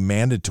going to be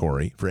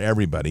mandatory for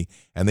everybody,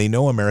 and they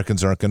know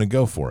Americans aren't going to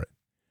go for it.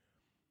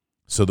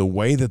 So the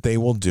way that they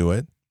will do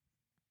it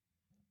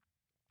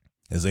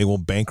is they will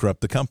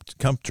bankrupt the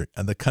country.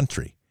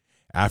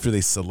 After they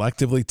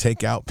selectively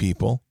take out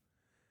people,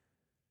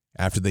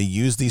 after they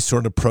use these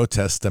sort of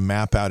protests to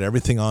map out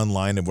everything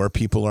online and where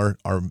people are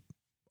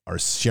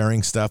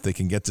sharing stuff, they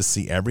can get to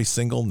see every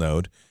single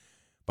node.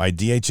 By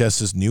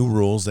DHS's new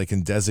rules, they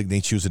can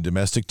designate you as a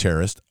domestic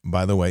terrorist.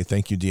 By the way,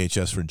 thank you,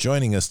 DHS, for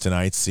joining us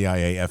tonight.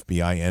 CIA,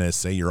 FBI,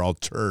 NSA, you're all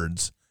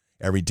turds,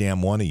 every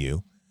damn one of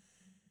you.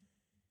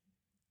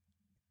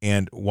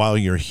 And while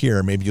you're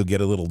here, maybe you'll get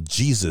a little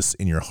Jesus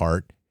in your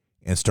heart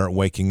and start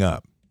waking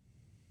up.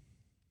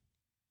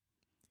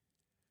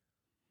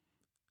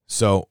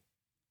 So,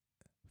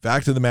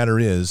 fact of the matter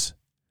is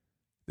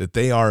that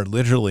they are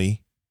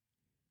literally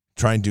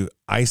trying to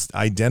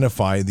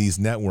identify these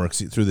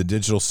networks through the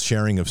digital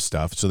sharing of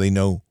stuff so they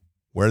know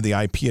where the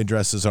IP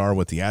addresses are,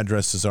 what the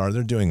addresses are.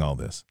 They're doing all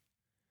this.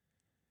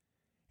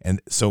 And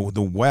so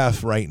the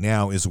WEF right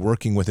now is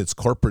working with its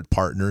corporate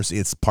partners,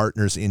 its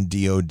partners in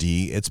DOD,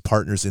 its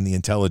partners in the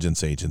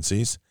intelligence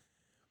agencies,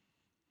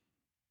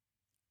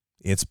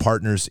 its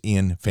partners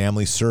in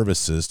family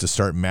services to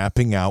start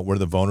mapping out where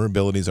the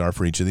vulnerabilities are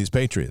for each of these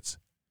patriots.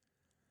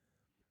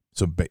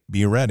 So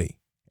be ready.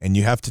 And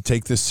you have to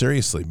take this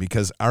seriously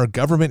because our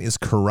government is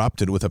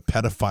corrupted with a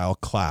pedophile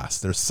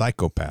class. They're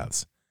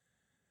psychopaths.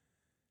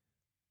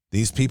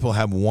 These people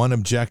have one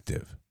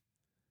objective: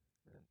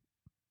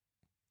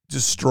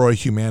 destroy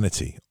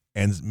humanity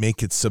and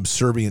make it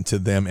subservient to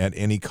them at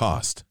any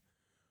cost.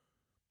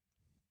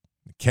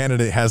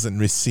 Canada hasn't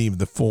received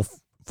the full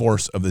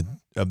force of the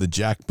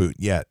jackboot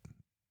yet,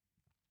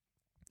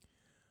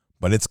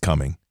 but it's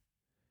coming.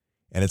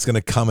 And it's going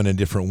to come in a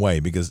different way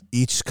because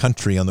each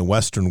country on the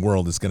Western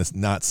world is going to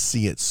not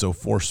see it so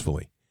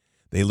forcefully.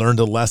 They learned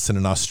a lesson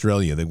in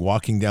Australia. They're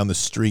walking down the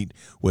street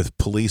with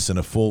police in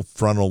a full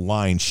frontal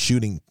line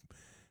shooting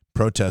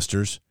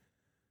protesters,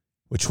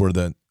 which were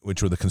the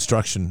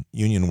construction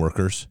union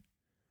workers,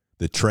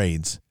 the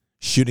trades,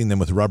 shooting them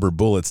with rubber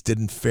bullets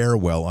didn't fare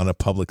well on a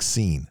public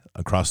scene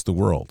across the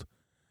world.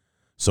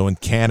 So in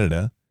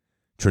Canada,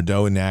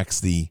 Trudeau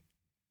enacts the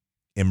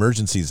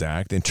Emergencies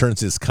Act and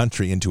turns his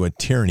country into a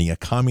tyranny, a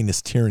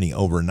communist tyranny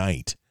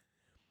overnight.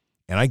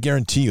 And I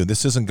guarantee you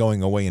this isn't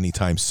going away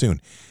anytime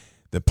soon.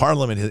 The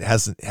Parliament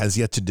has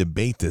yet to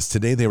debate this.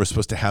 Today they were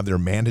supposed to have their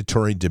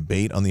mandatory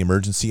debate on the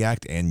Emergency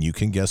Act, and you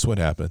can guess what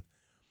happened.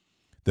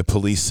 The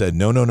police said,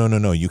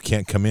 no, you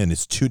can't come in.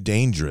 It's too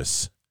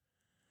dangerous.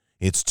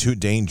 It's too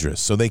dangerous.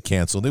 So they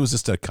canceled. It was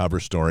just a cover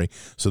story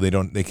so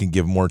they can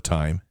give more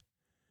time.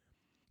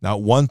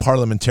 Not one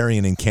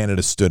parliamentarian in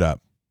Canada stood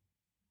up.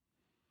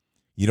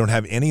 You don't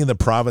have any of the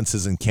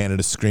provinces in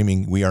Canada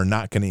screaming, we are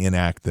not going to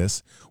enact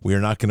this. We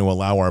are not going to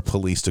allow our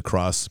police to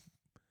cross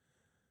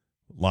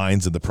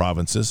lines of the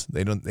provinces.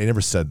 They never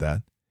said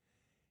that.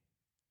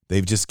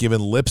 They've just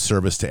given lip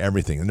service to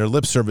everything. And their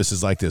lip service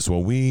is like this.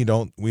 Well, we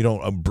don't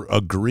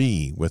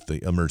agree with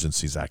the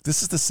Emergencies Act.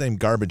 This is the same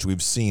garbage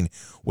we've seen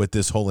with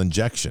this whole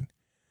injection.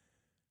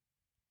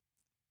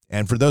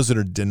 And for those that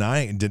are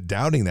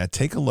doubting that,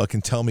 take a look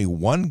and tell me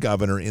one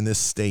governor in this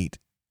state,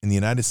 in the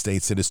United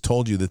States, that has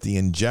told you that the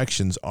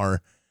injections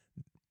are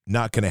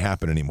not going to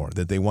happen anymore,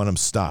 that they want them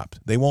stopped.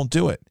 They won't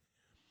do it.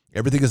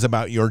 Everything is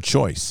about your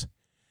choice.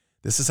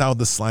 This is how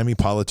the slimy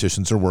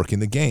politicians are working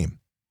the game.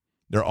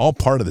 They're all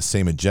part of the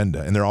same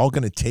agenda, and they're all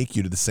going to take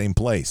you to the same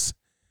place.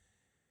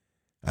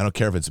 I don't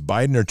care if it's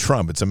Biden or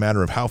Trump. It's a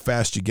matter of how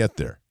fast you get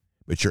there.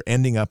 But you're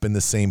ending up in the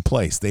same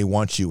place. They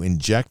want you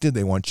injected.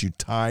 They want you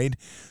tied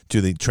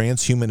to the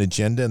transhuman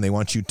agenda, and they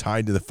want you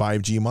tied to the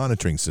 5G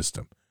monitoring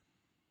system.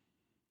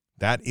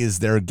 That is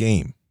their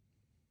game.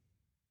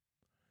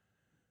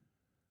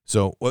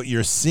 So what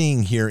you're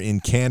seeing here in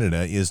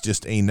Canada is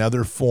just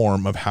another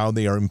form of how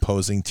they are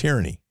imposing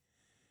tyranny.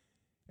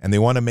 And they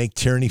want to make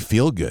tyranny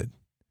feel good.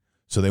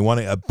 So they want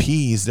to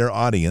appease their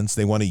audience.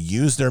 They want to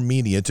use their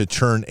media to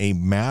turn a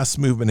mass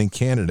movement in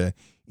Canada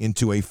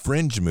into a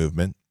fringe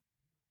movement.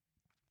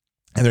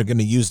 And they're going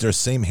to use their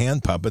same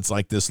hand puppets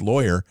like this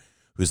lawyer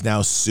who's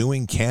now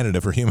suing Canada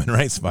for human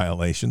rights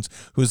violations,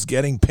 who's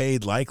getting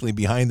paid likely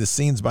behind the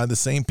scenes by the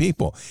same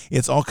people.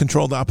 It's all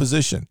controlled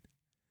opposition.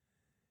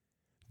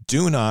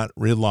 Do not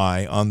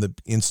rely on the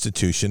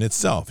institution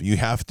itself. You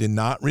have to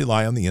not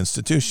rely on the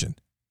institution.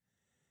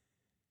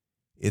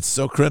 It's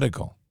so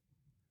critical.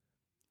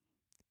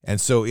 And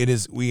so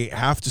we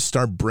have to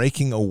start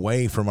breaking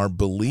away from our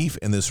belief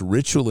in this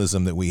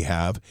ritualism that we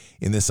have,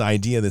 in this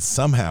idea that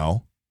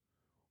somehow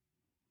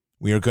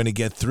we are going to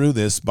get through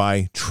this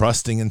by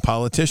trusting in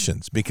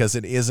politicians, because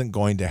it isn't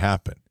going to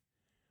happen.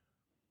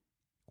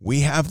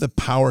 We have the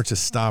power to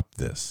stop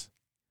this.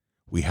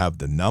 We have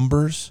the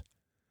numbers.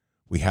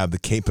 We have the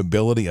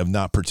capability of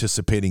not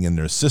participating in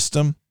their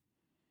system.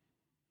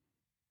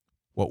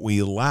 What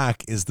we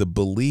lack is the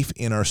belief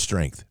in our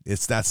strength.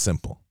 It's that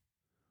simple.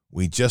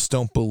 We just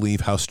don't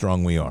believe how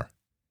strong we are.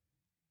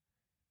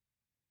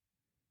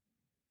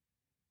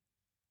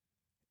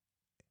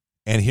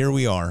 And here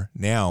we are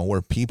now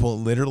where people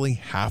literally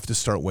have to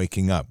start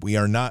waking up.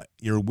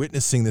 You're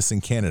witnessing this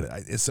in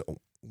Canada. It's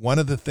one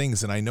of the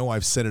things, and I know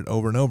I've said it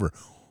over and over,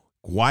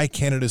 why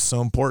Canada is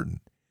so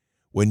important.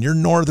 When your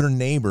northern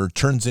neighbor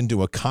turns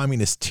into a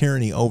communist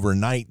tyranny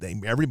overnight,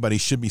 everybody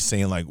should be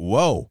saying like,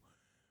 whoa.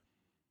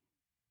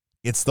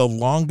 It's the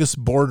longest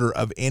border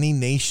of any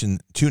nation,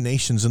 two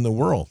nations in the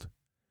world.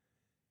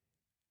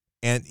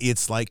 And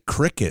it's like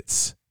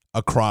crickets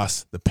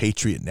across the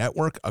Patriot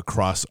Network,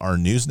 across our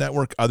news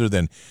network, other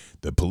than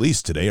the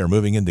police today are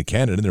moving into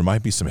Canada and there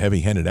might be some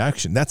heavy-handed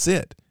action. That's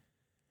it.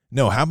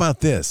 No, how about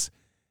this?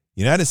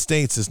 The United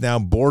States is now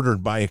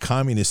bordered by a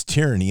communist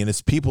tyranny, and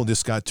its people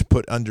just got to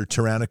put under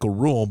tyrannical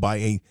rule by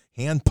a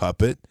hand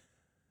puppet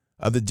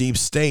of the deep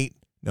state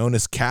known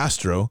as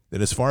Castro, that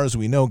as far as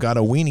we know got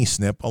a weenie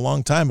snip a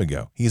long time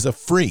ago. He's a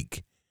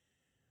freak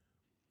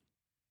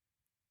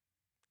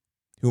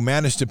who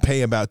managed to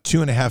pay about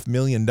 $2.5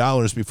 million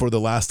before the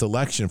last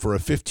election for a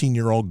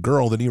 15-year-old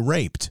girl that he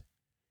raped.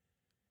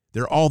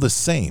 They're all the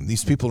same.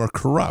 These people are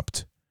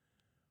corrupt.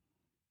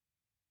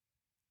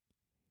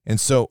 And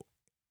so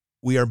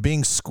we are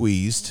being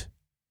squeezed,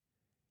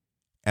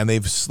 and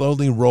they've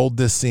slowly rolled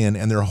this in,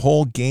 and their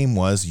whole game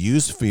was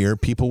use fear.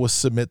 People will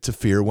submit to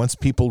fear. Once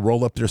people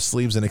roll up their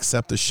sleeves and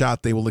accept a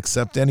shot, they will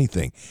accept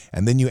anything.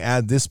 And then you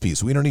add this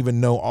piece. We don't even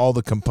know all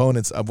the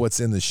components of what's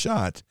in the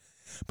shot,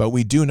 but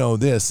we do know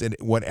this, and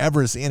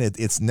whatever's in it,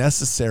 it's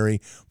necessary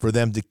for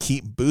them to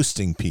keep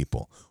boosting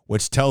people,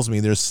 which tells me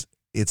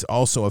it's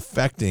also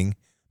affecting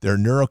their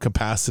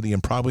neurocapacity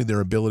and probably their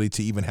ability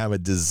to even have a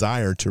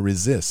desire to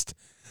resist.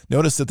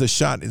 Notice that the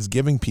shot is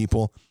giving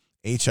people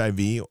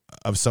HIV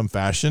of some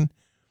fashion,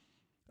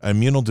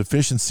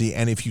 immunodeficiency,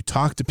 and if you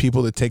talk to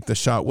people that take the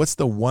shot, what's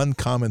the one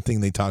common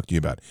thing they talk to you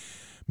about?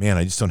 Man,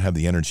 I just don't have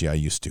the energy I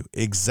used to.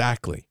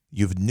 Exactly.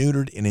 You've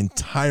neutered an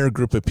entire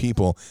group of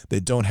people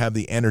that don't have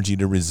the energy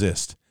to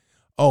resist.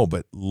 Oh,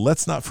 but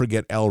let's not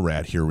forget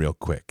LRAD here real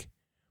quick.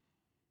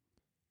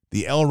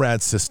 The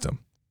LRAD system,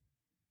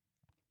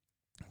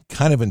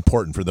 kind of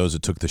important for those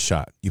that took the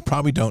shot. You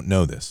probably don't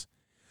know this.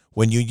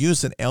 When you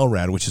use an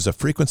LRAD, which is a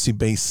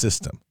frequency-based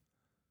system,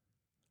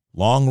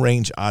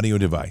 long-range audio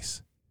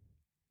device,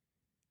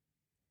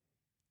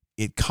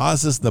 it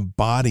causes the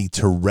body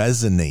to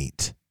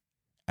resonate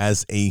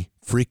as a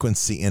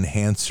frequency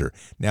enhancer.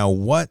 Now,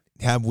 what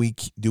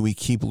do we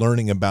keep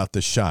learning about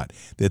the shot?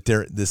 That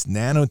this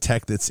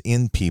nanotech that's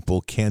in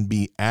people can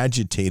be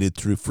agitated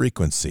through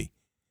frequency.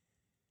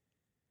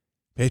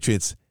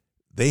 Patriots,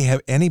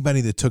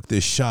 anybody that took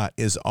this shot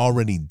is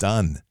already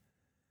done.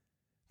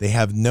 They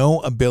have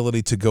no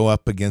ability to go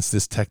up against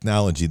this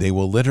technology. They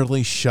will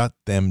literally shut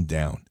them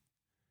down.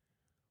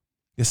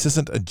 This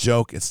isn't a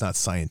joke. It's not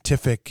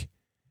scientific.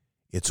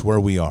 It's where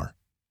we are.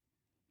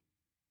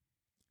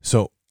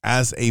 So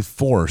as a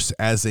force,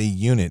 as a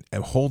unit,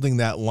 holding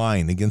that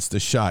line against the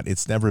shot,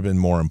 it's never been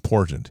more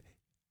important.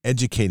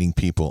 Educating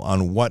people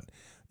on what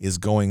is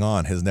going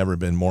on has never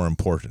been more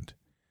important.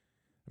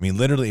 I mean,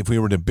 literally, if we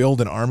were to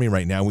build an army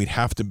right now, we'd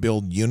have to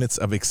build units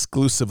of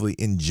exclusively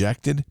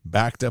injected,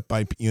 backed up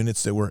by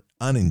units that were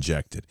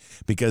uninjected.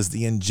 Because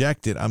the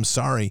injected, I'm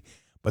sorry,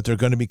 but they're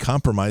going to be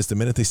compromised the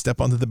minute they step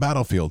onto the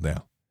battlefield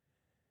now,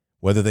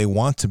 whether they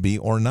want to be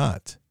or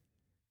not.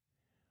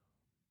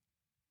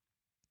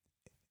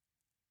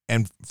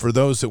 And for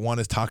those that want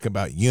to talk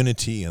about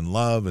unity and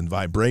love and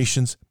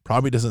vibrations,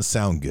 probably doesn't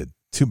sound good.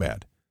 Too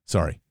bad.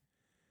 Sorry.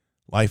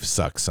 Life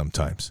sucks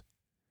sometimes.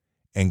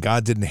 And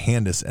God didn't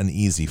hand us an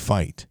easy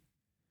fight.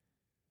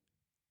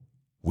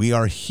 We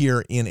are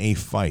here in a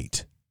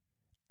fight,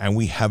 and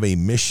we have a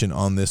mission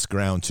on this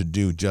ground to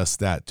do just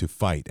that, to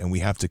fight, and we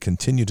have to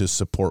continue to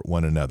support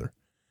one another.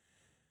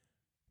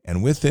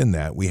 And within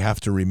that, we have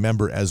to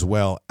remember as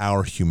well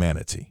our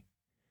humanity,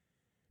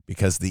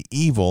 because the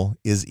evil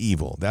is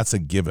evil. That's a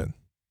given.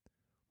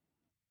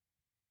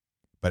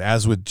 But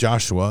as with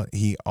Joshua,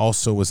 he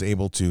also was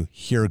able to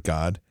hear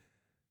God,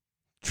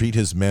 treat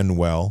his men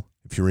well.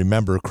 If you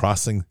remember,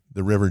 crossing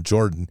the river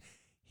Jordan,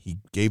 he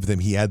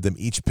had them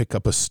each pick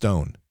up a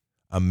stone,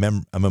 a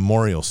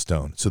memorial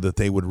stone, so that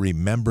they would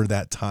remember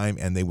that time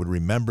and they would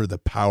remember the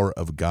power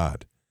of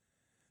God.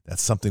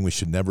 That's something we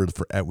can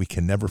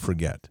never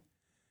forget,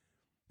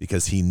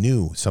 because he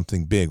knew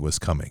something big was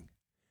coming.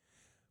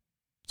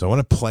 So I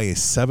want to play a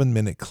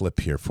 7-minute clip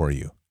here for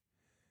you.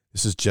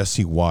 This is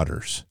Jesse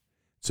Waters.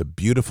 It's a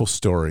beautiful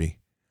story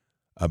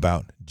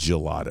about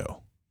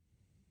gelato.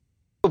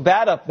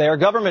 Bad up there,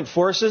 government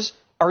forces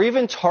are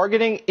even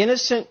targeting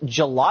innocent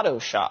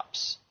gelato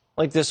shops,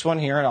 like this one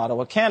here in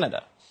Ottawa,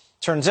 Canada.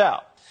 Turns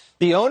out,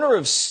 the owner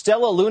of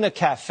Stella Luna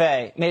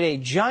Cafe made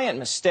a giant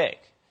mistake.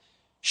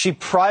 She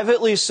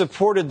privately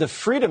supported the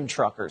Freedom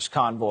Truckers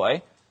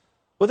convoy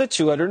with a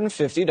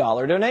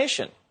 $250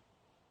 donation.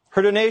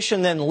 Her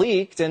donation then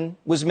leaked and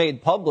was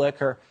made public.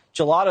 Her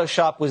gelato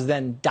shop was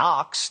then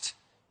doxxed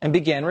and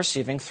began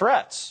receiving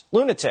threats.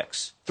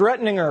 Lunatics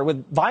threatening her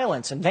with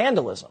violence and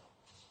vandalism,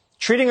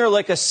 treating her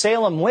like a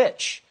Salem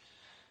witch,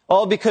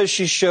 all because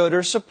she showed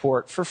her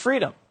support for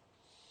freedom.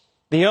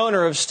 The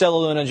owner of Stella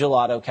Luna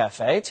Gelato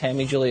Cafe,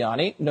 Tammy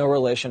Giuliani, no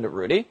relation to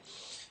Rudy,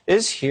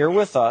 is here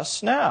with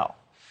us now.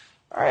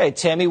 All right,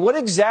 Tammy, what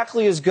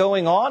exactly is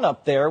going on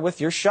up there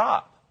with your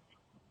shop?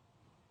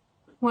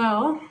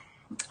 Well,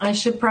 I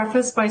should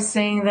preface by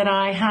saying that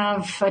I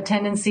have a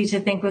tendency to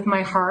think with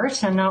my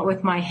heart and not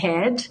with my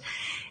head.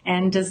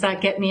 And does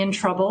that get me in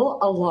trouble?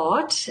 A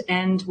lot.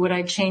 And would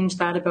I change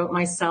that about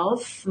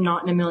myself?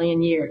 Not in a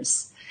million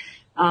years.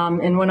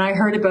 And when I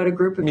heard about a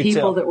group of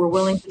people that were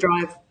willing to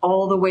drive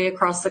all the way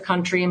across the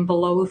country in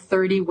below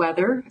 30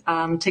 weather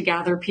to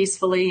gather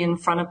peacefully in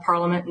front of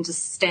Parliament and to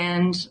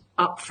stand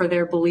up for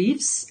their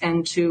beliefs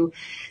and to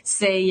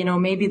say, you know,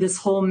 maybe this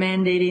whole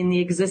mandating the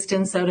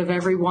existence out of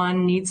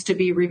everyone needs to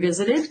be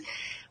revisited,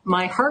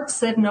 my heart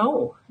said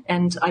no.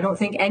 And I don't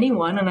think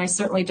anyone, and I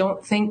certainly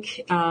don't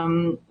think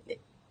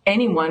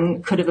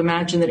anyone could have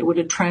imagined that it would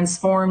have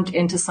transformed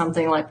into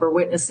something like we're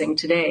witnessing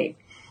today.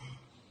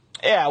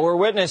 Yeah, we're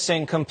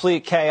witnessing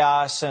complete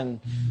chaos, and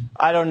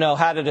I don't know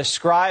how to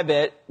describe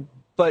it,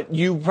 but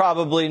you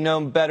probably know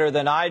better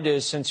than I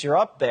do since you're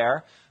up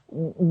there.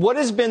 What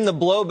has been the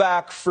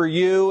blowback for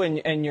you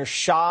and your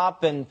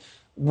shop, and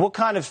what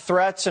kind of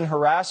threats and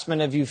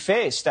harassment have you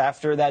faced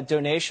after that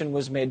donation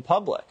was made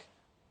public?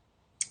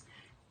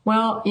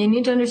 Well, you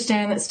need to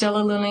understand that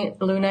Stella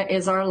Luna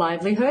is our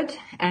livelihood,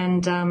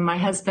 and my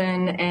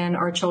husband and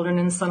our children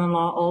and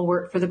son-in-law all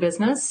work for the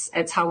business.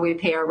 It's how we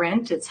pay our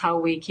rent. It's how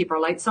we keep our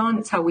lights on.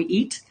 It's how we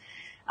eat.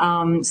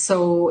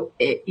 So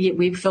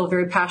we feel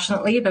very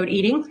passionately about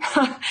eating.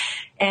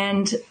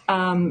 And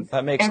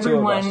that makes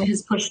everyone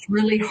has pushed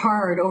really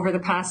hard over the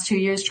past 2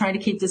 years trying to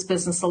keep this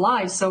business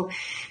alive. So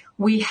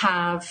we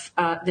have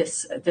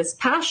this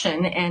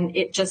passion, and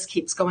it just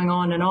keeps going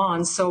on and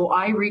on. So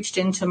I reached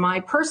into my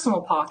personal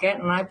pocket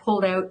and I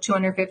pulled out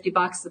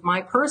 $250 of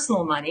my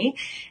personal money,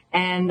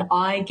 and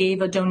I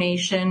gave a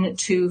donation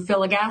to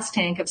fill a gas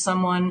tank of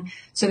someone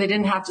so they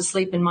didn't have to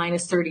sleep in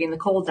minus 30 in the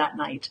cold that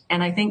night.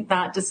 And I think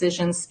that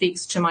decision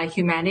speaks to my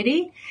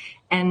humanity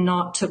and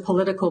not to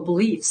political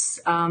beliefs.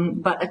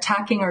 But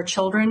attacking our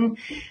children,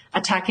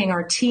 attacking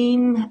our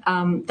team,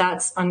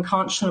 that's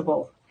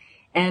unconscionable.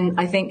 And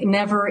I think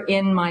never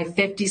in my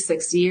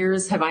 56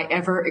 years have I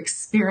ever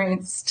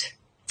experienced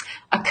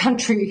a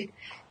country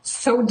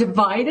so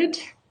divided,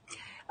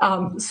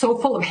 so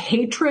full of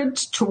hatred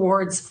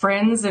towards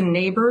friends and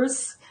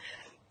neighbors.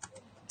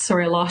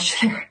 Sorry, I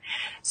lost you there.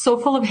 So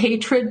full of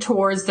hatred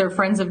towards their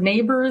friends and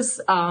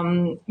neighbors.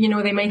 You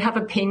know, they may have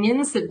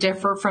opinions that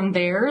differ from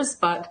theirs,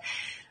 but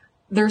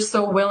they're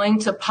so willing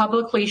to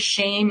publicly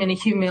shame and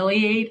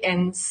humiliate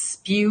and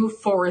spew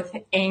forth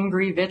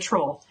angry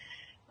vitriol.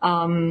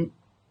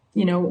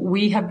 You know,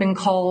 we have been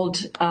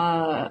called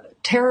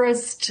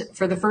terrorist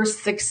for the first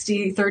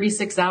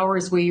 36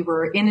 hours. We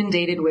were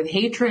inundated with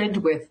hatred,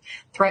 with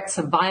threats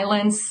of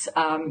violence.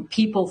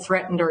 People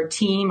threatened our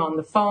team on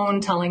the phone,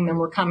 telling them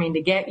we're coming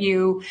to get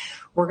you.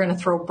 We're going to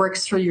throw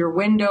bricks through your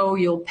window.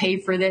 You'll pay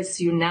for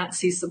this, you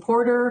Nazi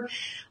supporter.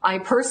 I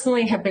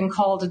personally have been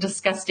called a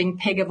disgusting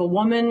pig of a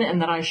woman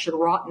and that I should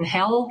rot in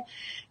hell.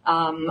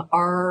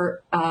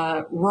 Our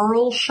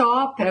rural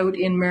shop out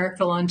in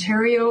Merrickville,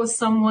 Ontario,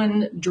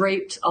 someone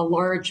draped a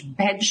large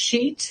bed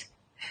sheet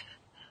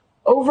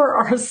over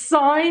our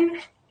sign.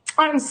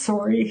 I'm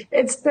sorry.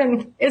 It's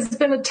been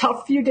a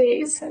tough few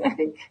days, and I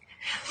think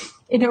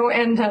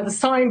and the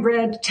sign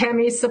read,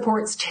 "Tammy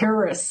supports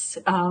terrorists."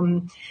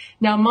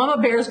 Now,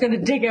 Mama Bear is going to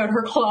dig out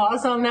her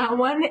claws on that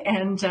one,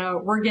 and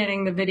we're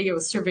getting the video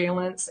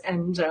surveillance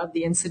and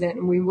the incident,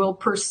 and we will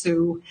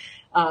pursue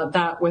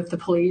that with the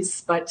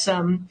police. But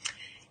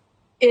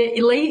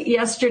late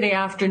yesterday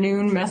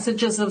afternoon,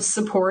 messages of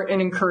support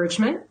and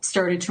encouragement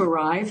started to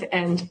arrive,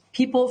 and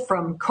people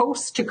from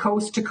coast to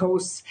coast to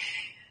coast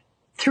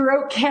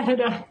throughout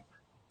Canada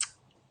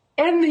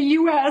and the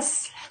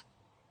U.S.,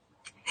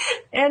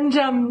 and,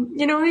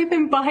 they've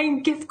been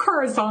buying gift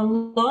cards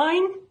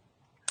online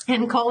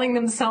and calling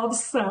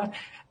themselves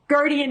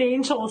guardian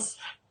angels.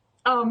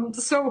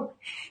 So,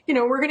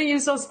 we're going to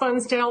use those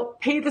funds to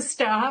help pay the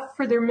staff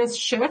for their missed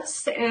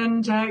shifts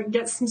and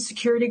get some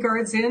security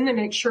guards in and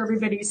make sure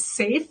everybody's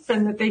safe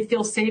and that they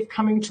feel safe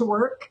coming to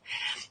work.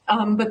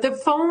 But the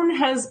phone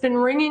has been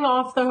ringing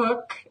off the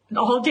hook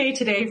all day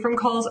today from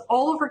calls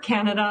all over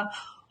Canada,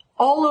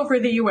 all over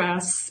the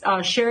U.S.,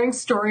 sharing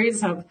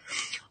stories of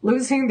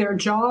losing their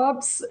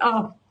jobs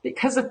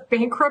because of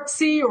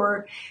bankruptcy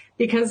or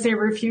because they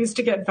refuse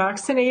to get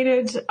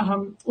vaccinated,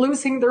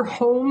 losing their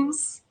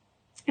homes.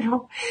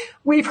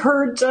 We've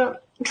heard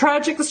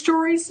tragic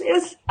stories.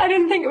 I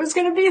didn't think it was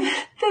going to be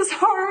this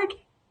hard.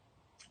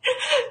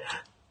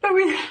 But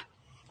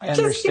I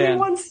just give me understand.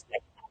 one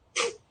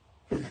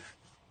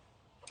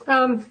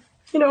second.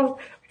 We've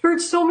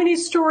heard so many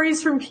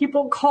stories from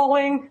people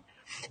calling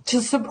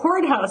to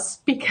support us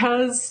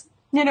because,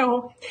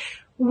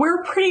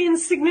 we're pretty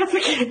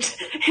insignificant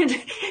and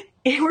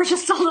we're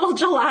just a little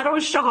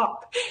gelato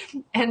shop.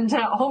 And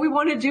all we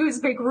want to do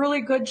is make really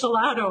good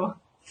gelato.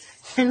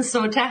 And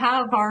so to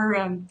have our,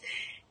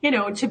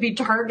 to be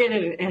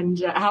targeted and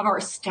have our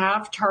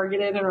staff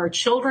targeted and our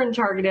children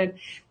targeted,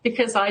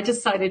 because I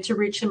decided to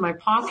reach in my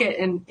pocket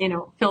and,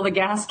 fill the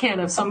gas can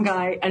of some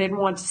guy I didn't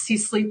want to see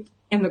sleep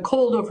in the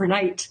cold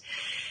overnight.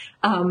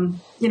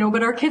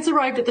 But our kids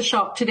arrived at the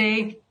shop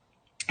today,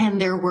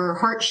 and there were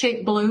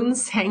heart-shaped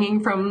balloons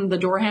hanging from the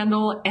door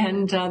handle,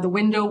 and the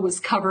window was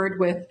covered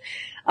with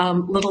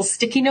little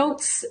sticky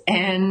notes,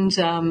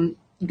 and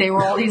they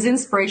were all these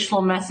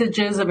inspirational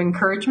messages of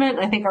encouragement.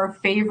 I think our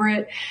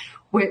favorite,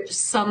 which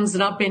sums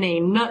it up in a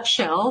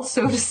nutshell,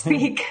 so to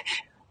speak,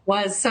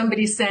 was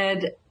somebody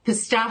said,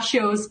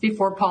 "Pistachios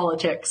before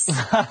politics."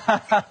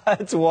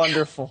 That's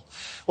wonderful.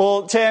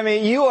 Well,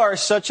 Tammy, you are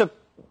such a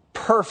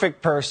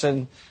perfect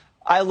person.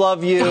 I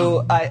love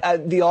you.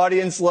 The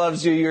audience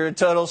loves you. You're a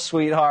total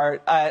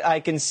sweetheart. I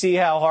can see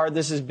how hard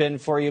this has been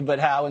for you, but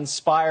how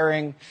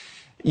inspiring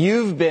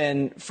you've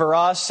been for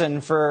us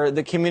and for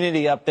the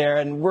community up there.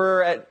 And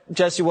we're at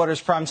Jesse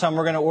Watters Primetime.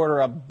 We're going to order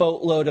a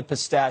boatload of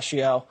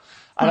pistachio.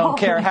 I don't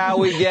care how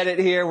we get it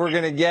here. We're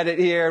going to get it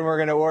here, and we're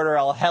going to order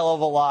a hell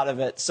of a lot of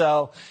it.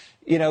 So,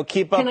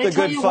 keep up the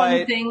good fight.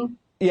 One thing?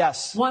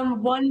 Yes.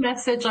 One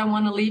message I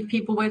want to leave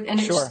people with,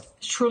 and Sure.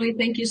 It's truly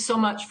thank you so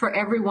much for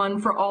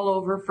everyone, for all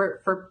over,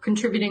 for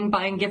contributing,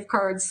 buying gift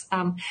cards.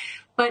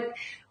 But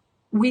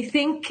we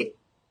think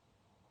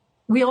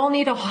we all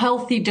need a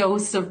healthy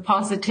dose of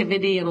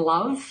positivity and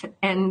love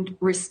and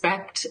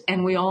respect,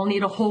 and we all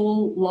need a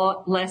whole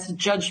lot less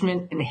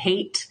judgment and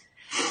hate.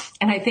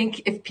 And I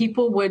think if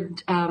people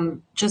would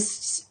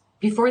just,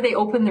 before they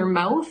open their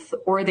mouth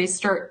or they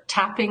start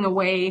tapping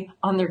away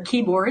on their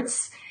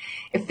keyboards,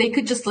 if they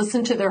could just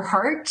listen to their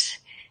heart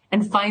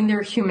and find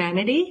their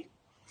humanity,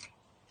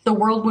 the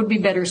world would be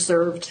better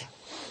served.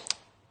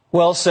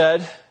 Well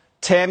said.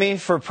 Tammy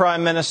for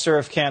Prime Minister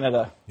of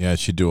Canada. Yeah,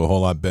 she'd do a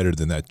whole lot better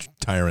than that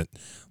tyrant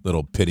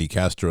little pity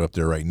Castro up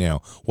there right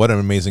now. What an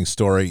amazing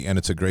story, and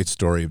it's a great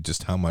story of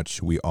just how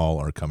much we all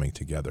are coming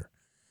together.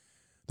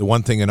 The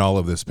one thing in all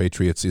of this,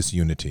 Patriots, is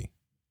unity.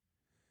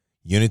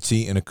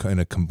 Unity in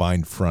a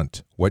combined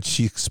front. What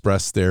she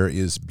expressed there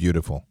is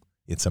beautiful.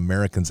 It's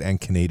Americans and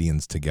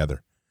Canadians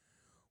together.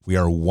 We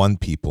are one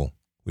people.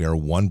 We are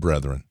one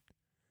brethren.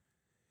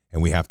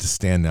 And we have to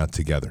stand now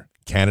together.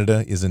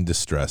 Canada is in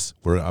distress.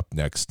 We're up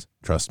next.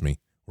 Trust me,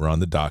 we're on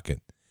the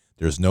docket.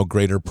 There's no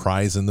greater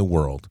prize in the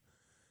world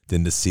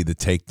than to see the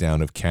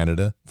takedown of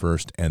Canada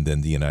first and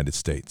then the United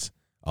States.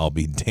 I'll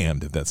be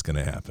damned if that's going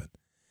to happen.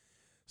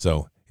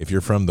 So if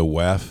you're from the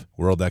WEF,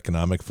 World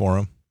Economic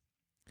Forum,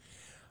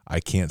 I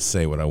can't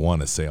say what I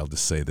want to say. I'll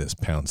just say this,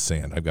 pound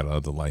sand. I've got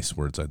other nice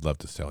words I'd love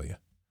to tell you.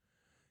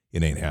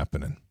 It ain't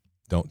happening.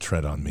 Don't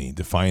tread on me.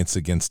 Defiance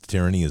against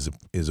tyranny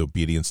is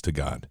obedience to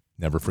God.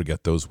 Never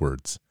forget those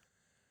words.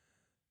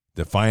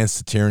 Defiance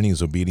to tyranny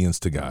is obedience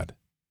to God.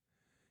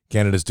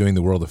 Canada's doing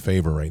the world a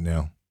favor right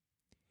now,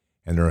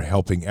 and they're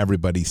helping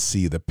everybody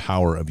see the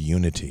power of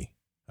unity.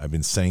 I've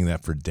been saying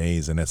that for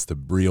days, and that's the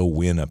real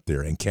win up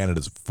there, and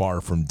Canada's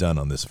far from done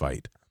on this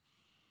fight.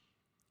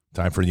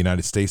 Time for the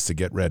United States to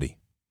get ready.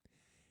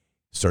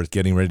 Start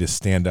getting ready to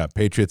stand up.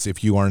 Patriots,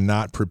 if you are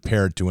not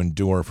prepared to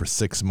endure for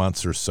 6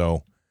 months or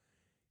so,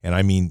 and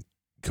I mean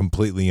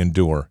completely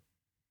endure,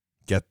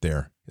 get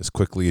there as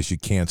quickly as you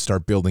can.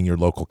 Start building your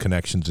local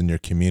connections in your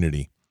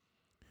community.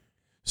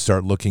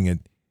 Start looking at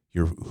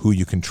who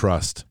you can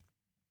trust.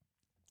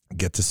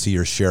 Get to see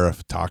your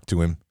sheriff, talk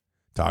to him,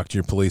 Talk to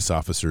your police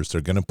officers.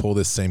 They're going to pull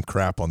this same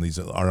crap on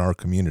our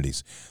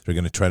communities. They're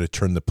going to try to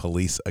turn the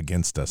police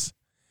against us.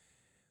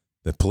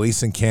 The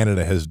police in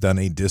Canada has done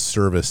a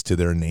disservice to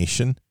their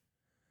nation.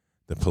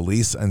 The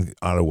police in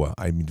Ottawa,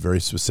 I'm very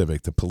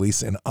specific, the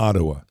police in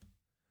Ottawa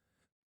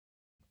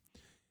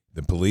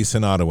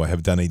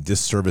have done a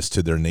disservice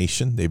to their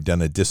nation. They've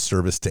done a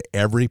disservice to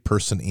every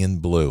person in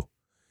blue.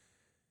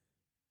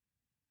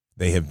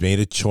 They have made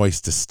a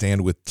choice to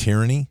stand with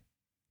tyranny.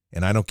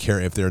 And I don't care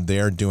if they're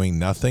there doing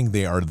nothing,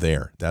 they are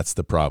there. That's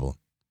the problem.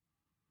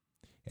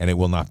 And it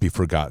will not be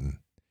forgotten.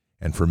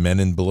 And for men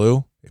in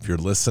blue, if you're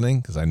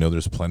listening, because I know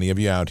there's plenty of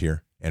you out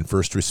here, and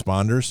first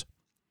responders,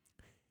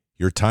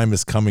 your time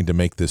is coming to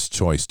make this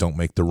choice. Don't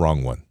make the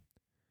wrong one.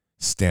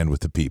 Stand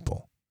with the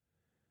people.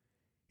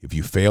 If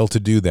you fail to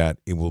do that,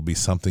 it will be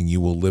something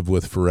you will live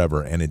with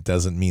forever. And it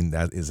doesn't mean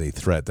that is a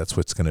threat. That's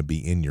what's going to be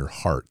in your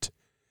heart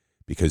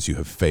because you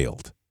have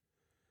failed.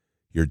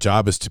 Your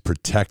job is to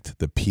protect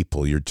the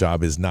people. Your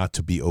job is not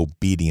to be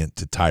obedient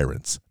to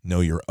tyrants. Know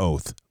your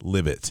oath.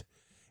 Live it.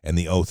 And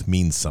the oath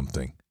means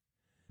something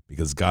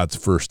because God's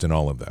first in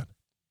all of that.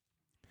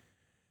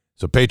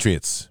 So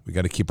patriots, we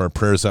got to keep our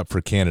prayers up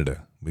for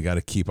Canada. We got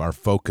to keep our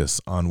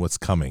focus on what's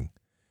coming.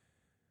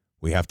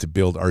 We have to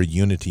build our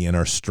unity and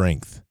our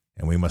strength,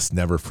 and we must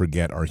never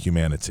forget our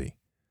humanity.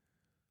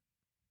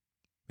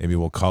 Maybe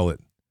we'll call it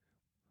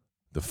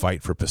the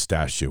fight for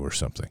pistachio or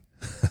something.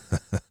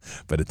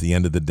 But at the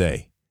end of the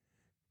day,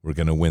 we're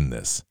going to win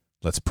this.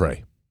 Let's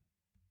pray.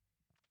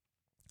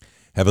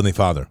 Heavenly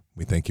Father,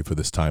 we thank you for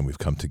this time we've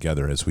come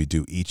together as we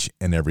do each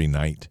and every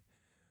night.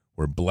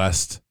 We're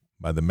blessed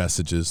by the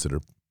messages that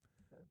are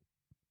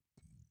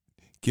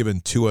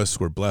given to us.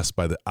 We're blessed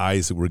by the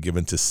eyes that we're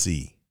given to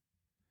see.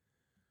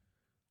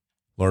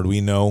 Lord, we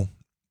know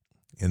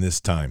in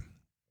this time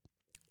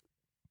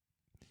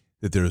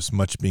that there is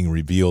much being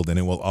revealed, and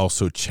it will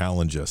also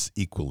challenge us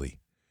equally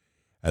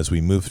as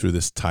we move through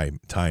this time,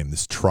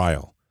 this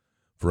trial,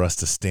 for us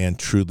to stand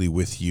truly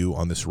with you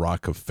on this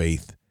rock of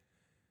faith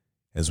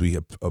as we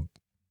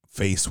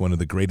face one of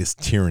the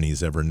greatest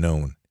tyrannies ever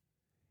known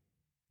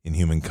in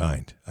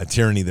humankind, a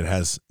tyranny that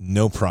has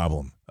no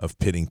problem of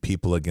pitting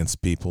people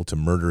against people, to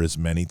murder as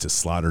many, to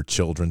slaughter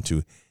children,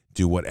 to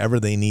do whatever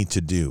they need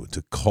to do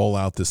to call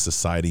out this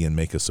society and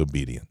make us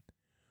obedient.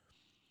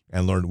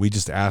 And Lord, we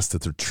just ask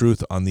that the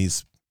truth on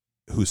these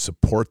who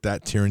support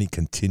that tyranny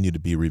continue to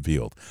be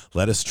revealed.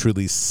 Let us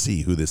truly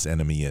see who this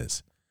enemy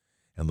is,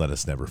 and let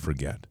us never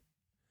forget.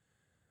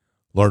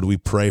 Lord, we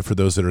pray for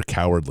those that are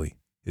cowardly.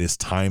 It is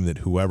time that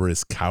whoever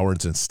is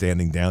cowards and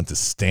standing down to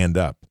stand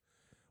up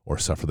or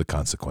suffer the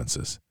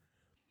consequences.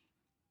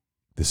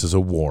 This is a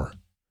war,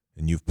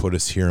 and you've put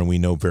us here, and we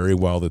know very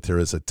well that there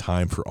is a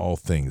time for all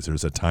things.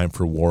 There's a time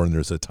for war, and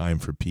there's a time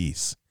for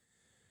peace.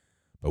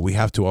 But we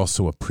have to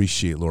also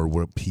appreciate, Lord,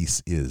 what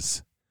peace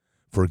is.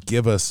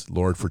 Forgive us,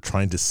 Lord, for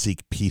trying to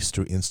seek peace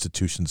through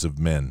institutions of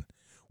men.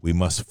 We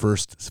must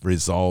first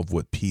resolve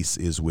what peace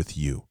is with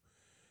you.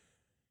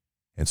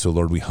 And so,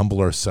 Lord, we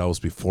humble ourselves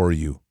before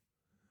you.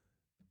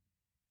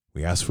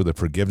 We ask for the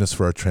forgiveness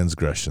for our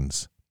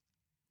transgressions.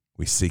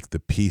 We seek the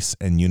peace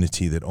and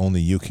unity that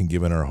only you can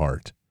give in our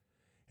heart,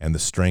 and the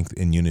strength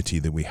and unity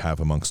that we have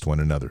amongst one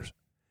another.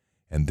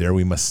 And there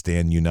we must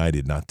stand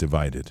united, not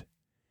divided.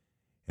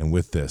 And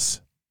with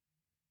this,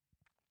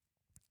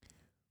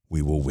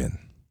 we will win.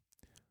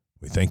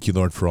 We thank you,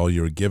 Lord, for all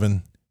you are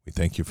given. We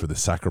thank you for the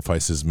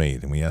sacrifices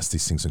made, and we ask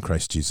these things in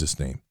Christ Jesus'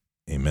 name.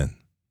 Amen.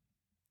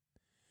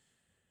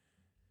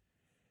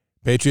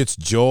 Patriots,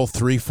 Joel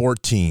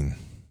 3:14.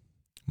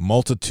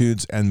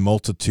 Multitudes and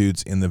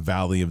multitudes in the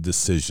valley of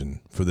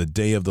decision, for the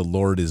day of the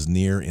Lord is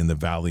near in the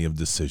valley of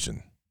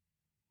decision.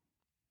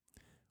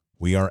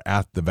 We are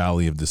at the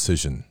valley of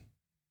decision.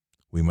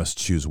 We must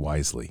choose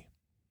wisely.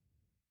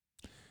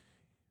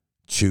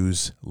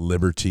 Choose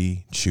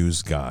liberty,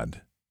 choose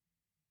God,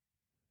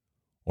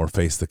 or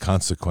face the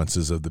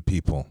consequences of the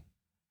people,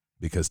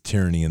 because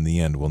tyranny in the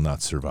end will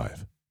not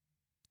survive.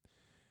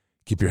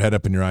 Keep your head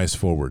up and your eyes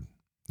forward.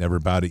 Never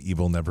bow to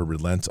evil, never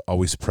relent,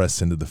 always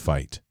press into the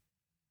fight.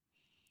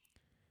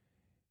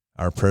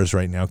 Our prayers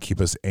right now keep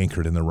us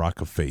anchored in the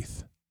rock of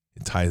faith.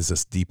 It ties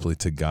us deeply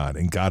to God,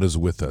 and God is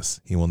with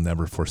us. He will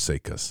never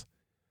forsake us,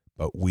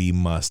 but we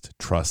must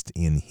trust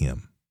in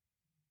him.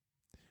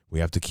 We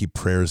have to keep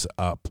prayers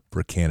up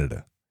for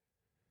Canada,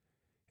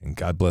 and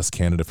God bless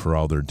Canada for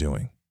all they're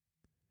doing.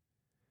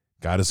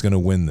 God is going to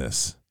win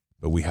this,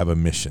 but we have a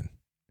mission.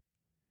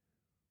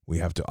 We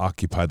have to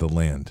occupy the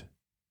land,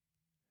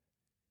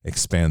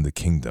 expand the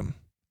kingdom,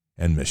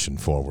 and mission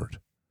forward.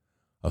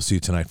 I'll see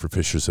you tonight for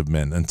Fishers of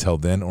Men. Until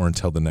then, or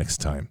until the next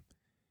time,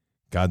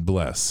 God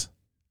bless,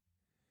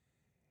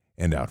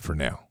 and out for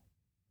now.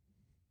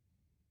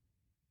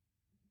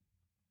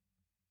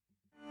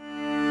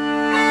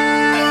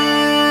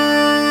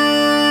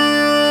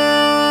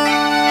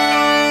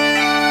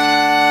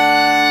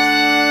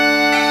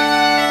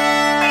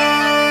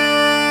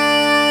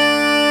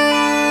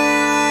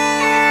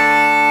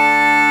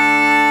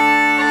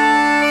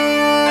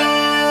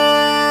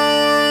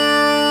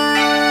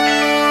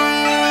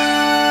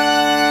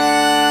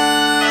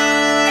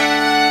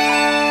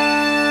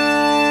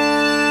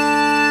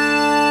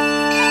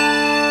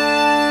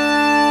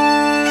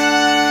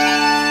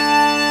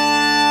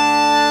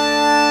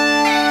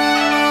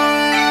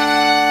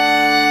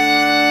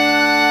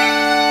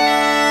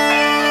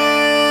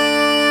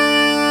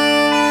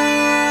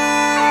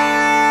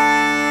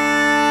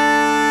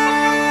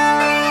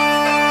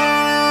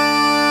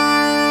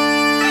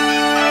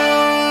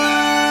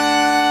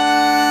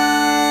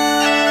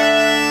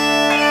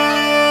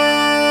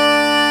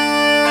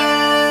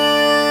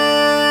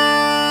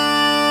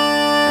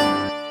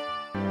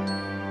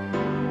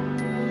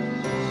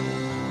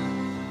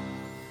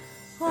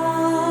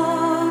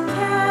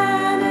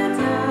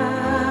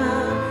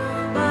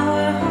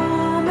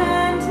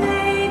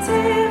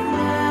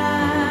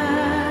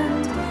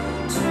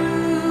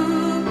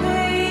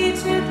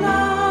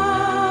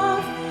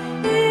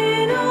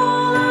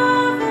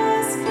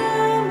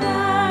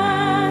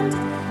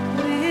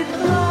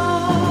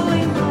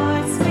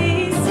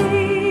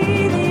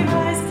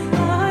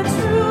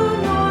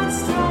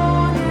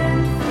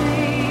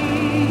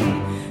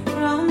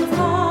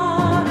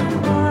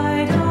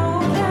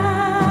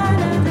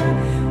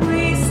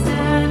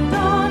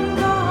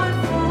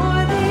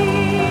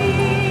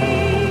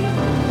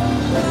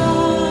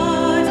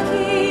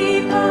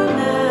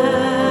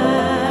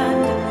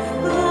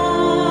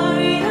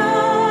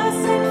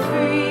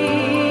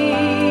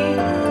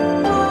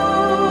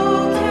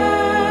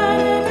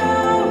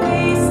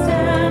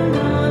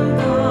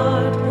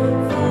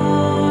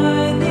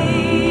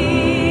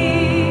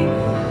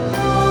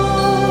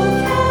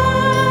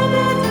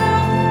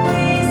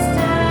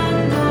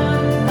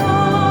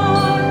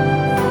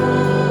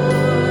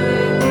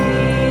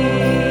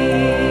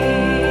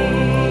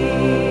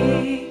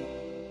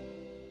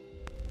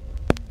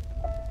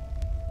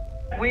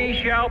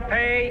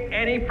 pay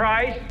any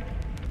price,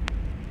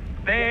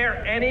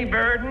 bear any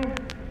burden,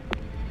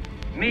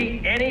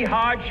 meet any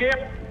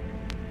hardship,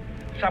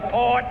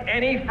 support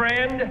any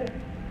friend,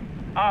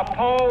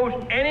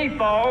 oppose any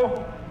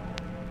foe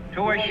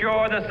to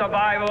assure the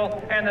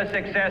survival and the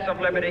success of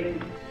liberty.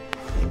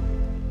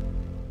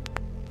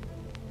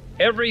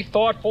 Every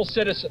thoughtful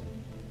citizen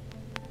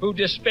who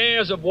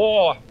despairs of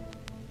war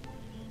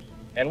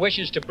and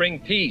wishes to bring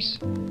peace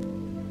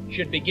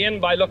should begin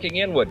by looking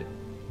inward,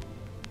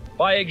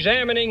 by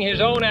examining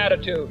his own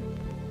attitude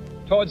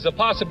towards the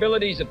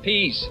possibilities of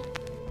peace.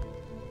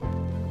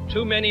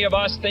 Too many of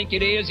us think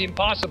it is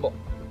impossible.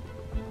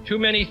 Too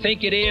many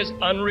think it is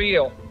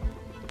unreal.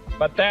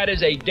 But that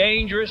is a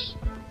dangerous,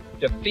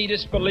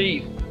 defeatist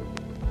belief.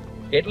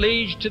 It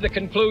leads to the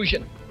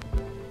conclusion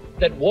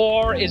that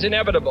war is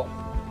inevitable,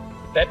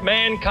 that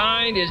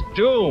mankind is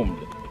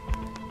doomed,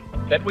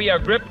 that we are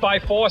gripped by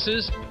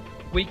forces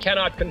we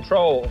cannot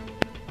control.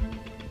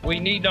 We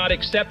need not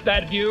accept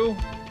that view.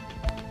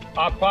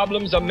 Our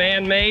problems are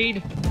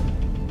man-made,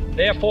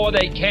 therefore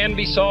they can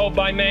be solved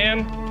by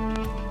man,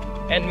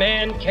 and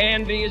man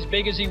can be as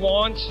big as he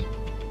wants.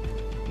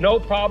 No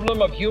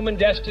problem of human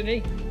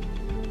destiny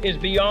is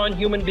beyond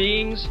human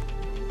beings.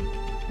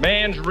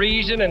 Man's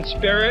reason and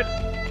spirit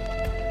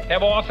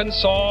have often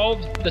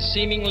solved the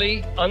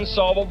seemingly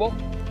unsolvable,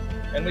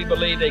 and we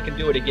believe they can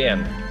do it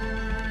again.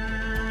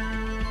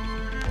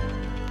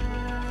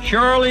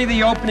 Surely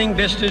the opening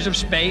vistas of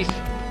space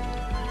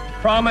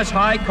promise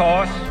high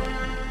costs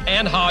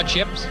and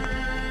hardships,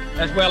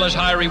 as well as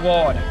high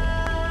reward.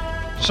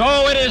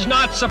 So it is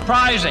not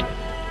surprising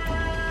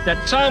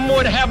that some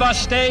would have us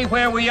stay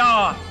where we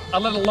are a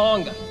little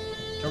longer,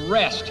 to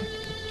rest,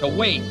 to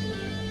wait.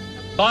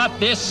 But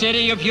this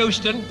city of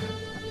Houston,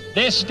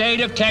 this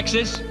state of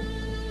Texas,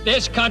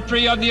 this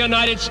country of the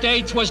United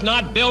States was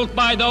not built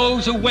by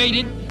those who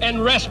waited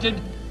and rested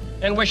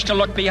and wished to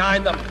look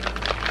behind them.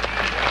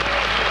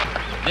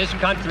 This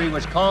country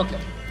was conquered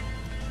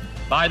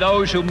by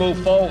those who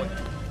move forward,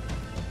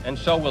 and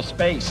so will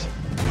space.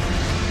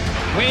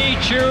 We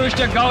choose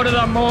to go to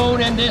the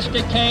moon in this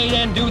decade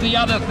and do the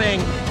other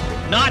thing,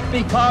 not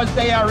because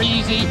they are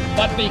easy,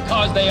 but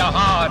because they are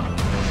hard.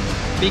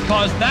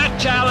 Because that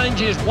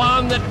challenge is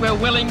one that we're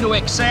willing to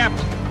accept.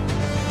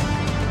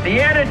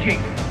 The energy,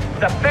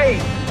 the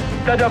faith,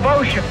 the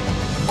devotion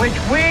which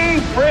we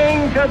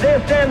bring to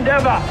this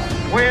endeavor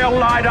will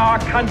light our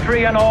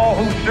country and all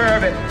who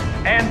serve it.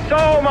 And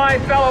so, my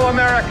fellow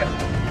Americans,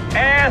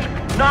 ask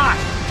not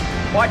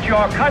what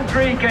your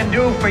country can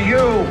do for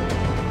you,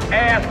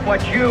 ask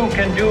what you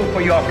can do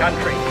for your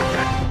country.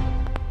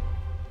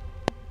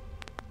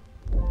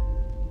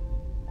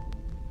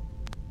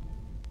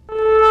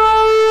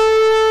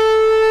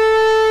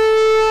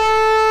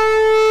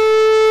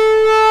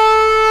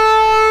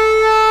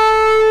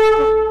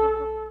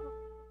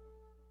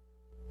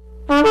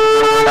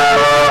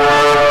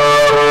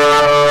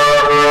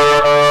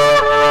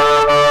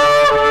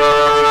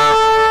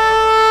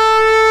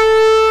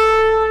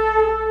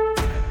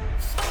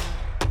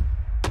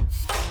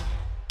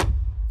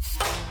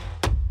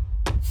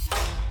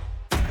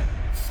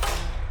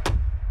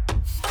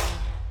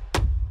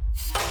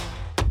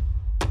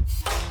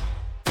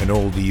 An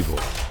old evil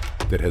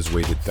that has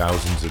waited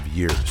thousands of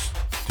years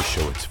to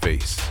show its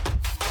face.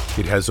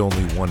 It has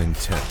only one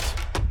intent: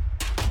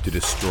 to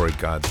destroy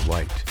God's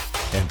light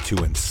and to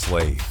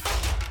enslave.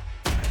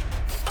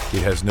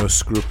 It has no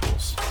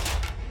scruples.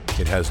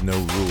 It has no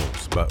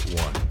rules but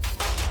one: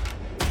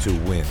 to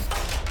win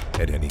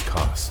at any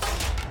cost.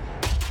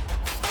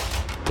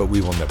 But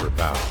we will never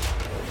bow,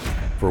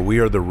 for we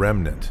are the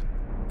remnant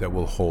that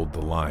will hold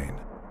the line.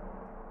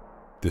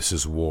 This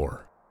is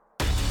war.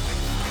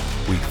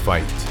 We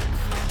fight.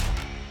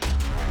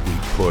 We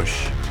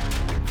push.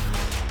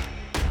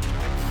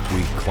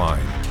 We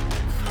climb.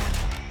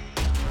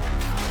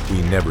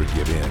 We never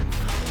give in.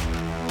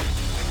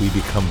 We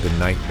become the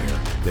nightmare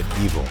that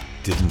evil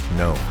didn't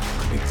know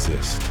could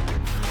exist.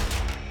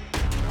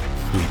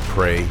 We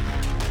pray.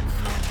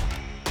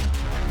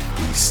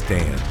 We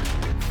stand.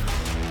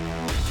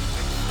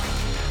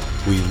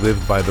 We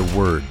live by the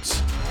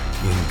words,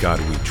 "In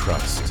God we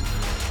trust."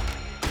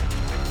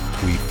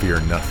 We fear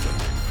nothing.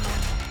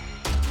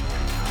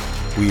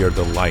 We are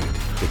the light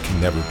that can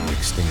never be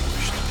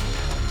extinguished.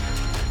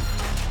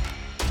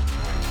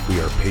 We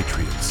are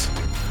patriots.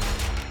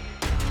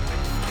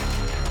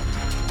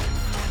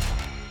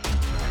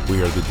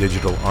 We are the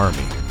digital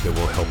army that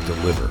will help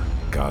deliver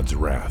God's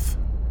wrath.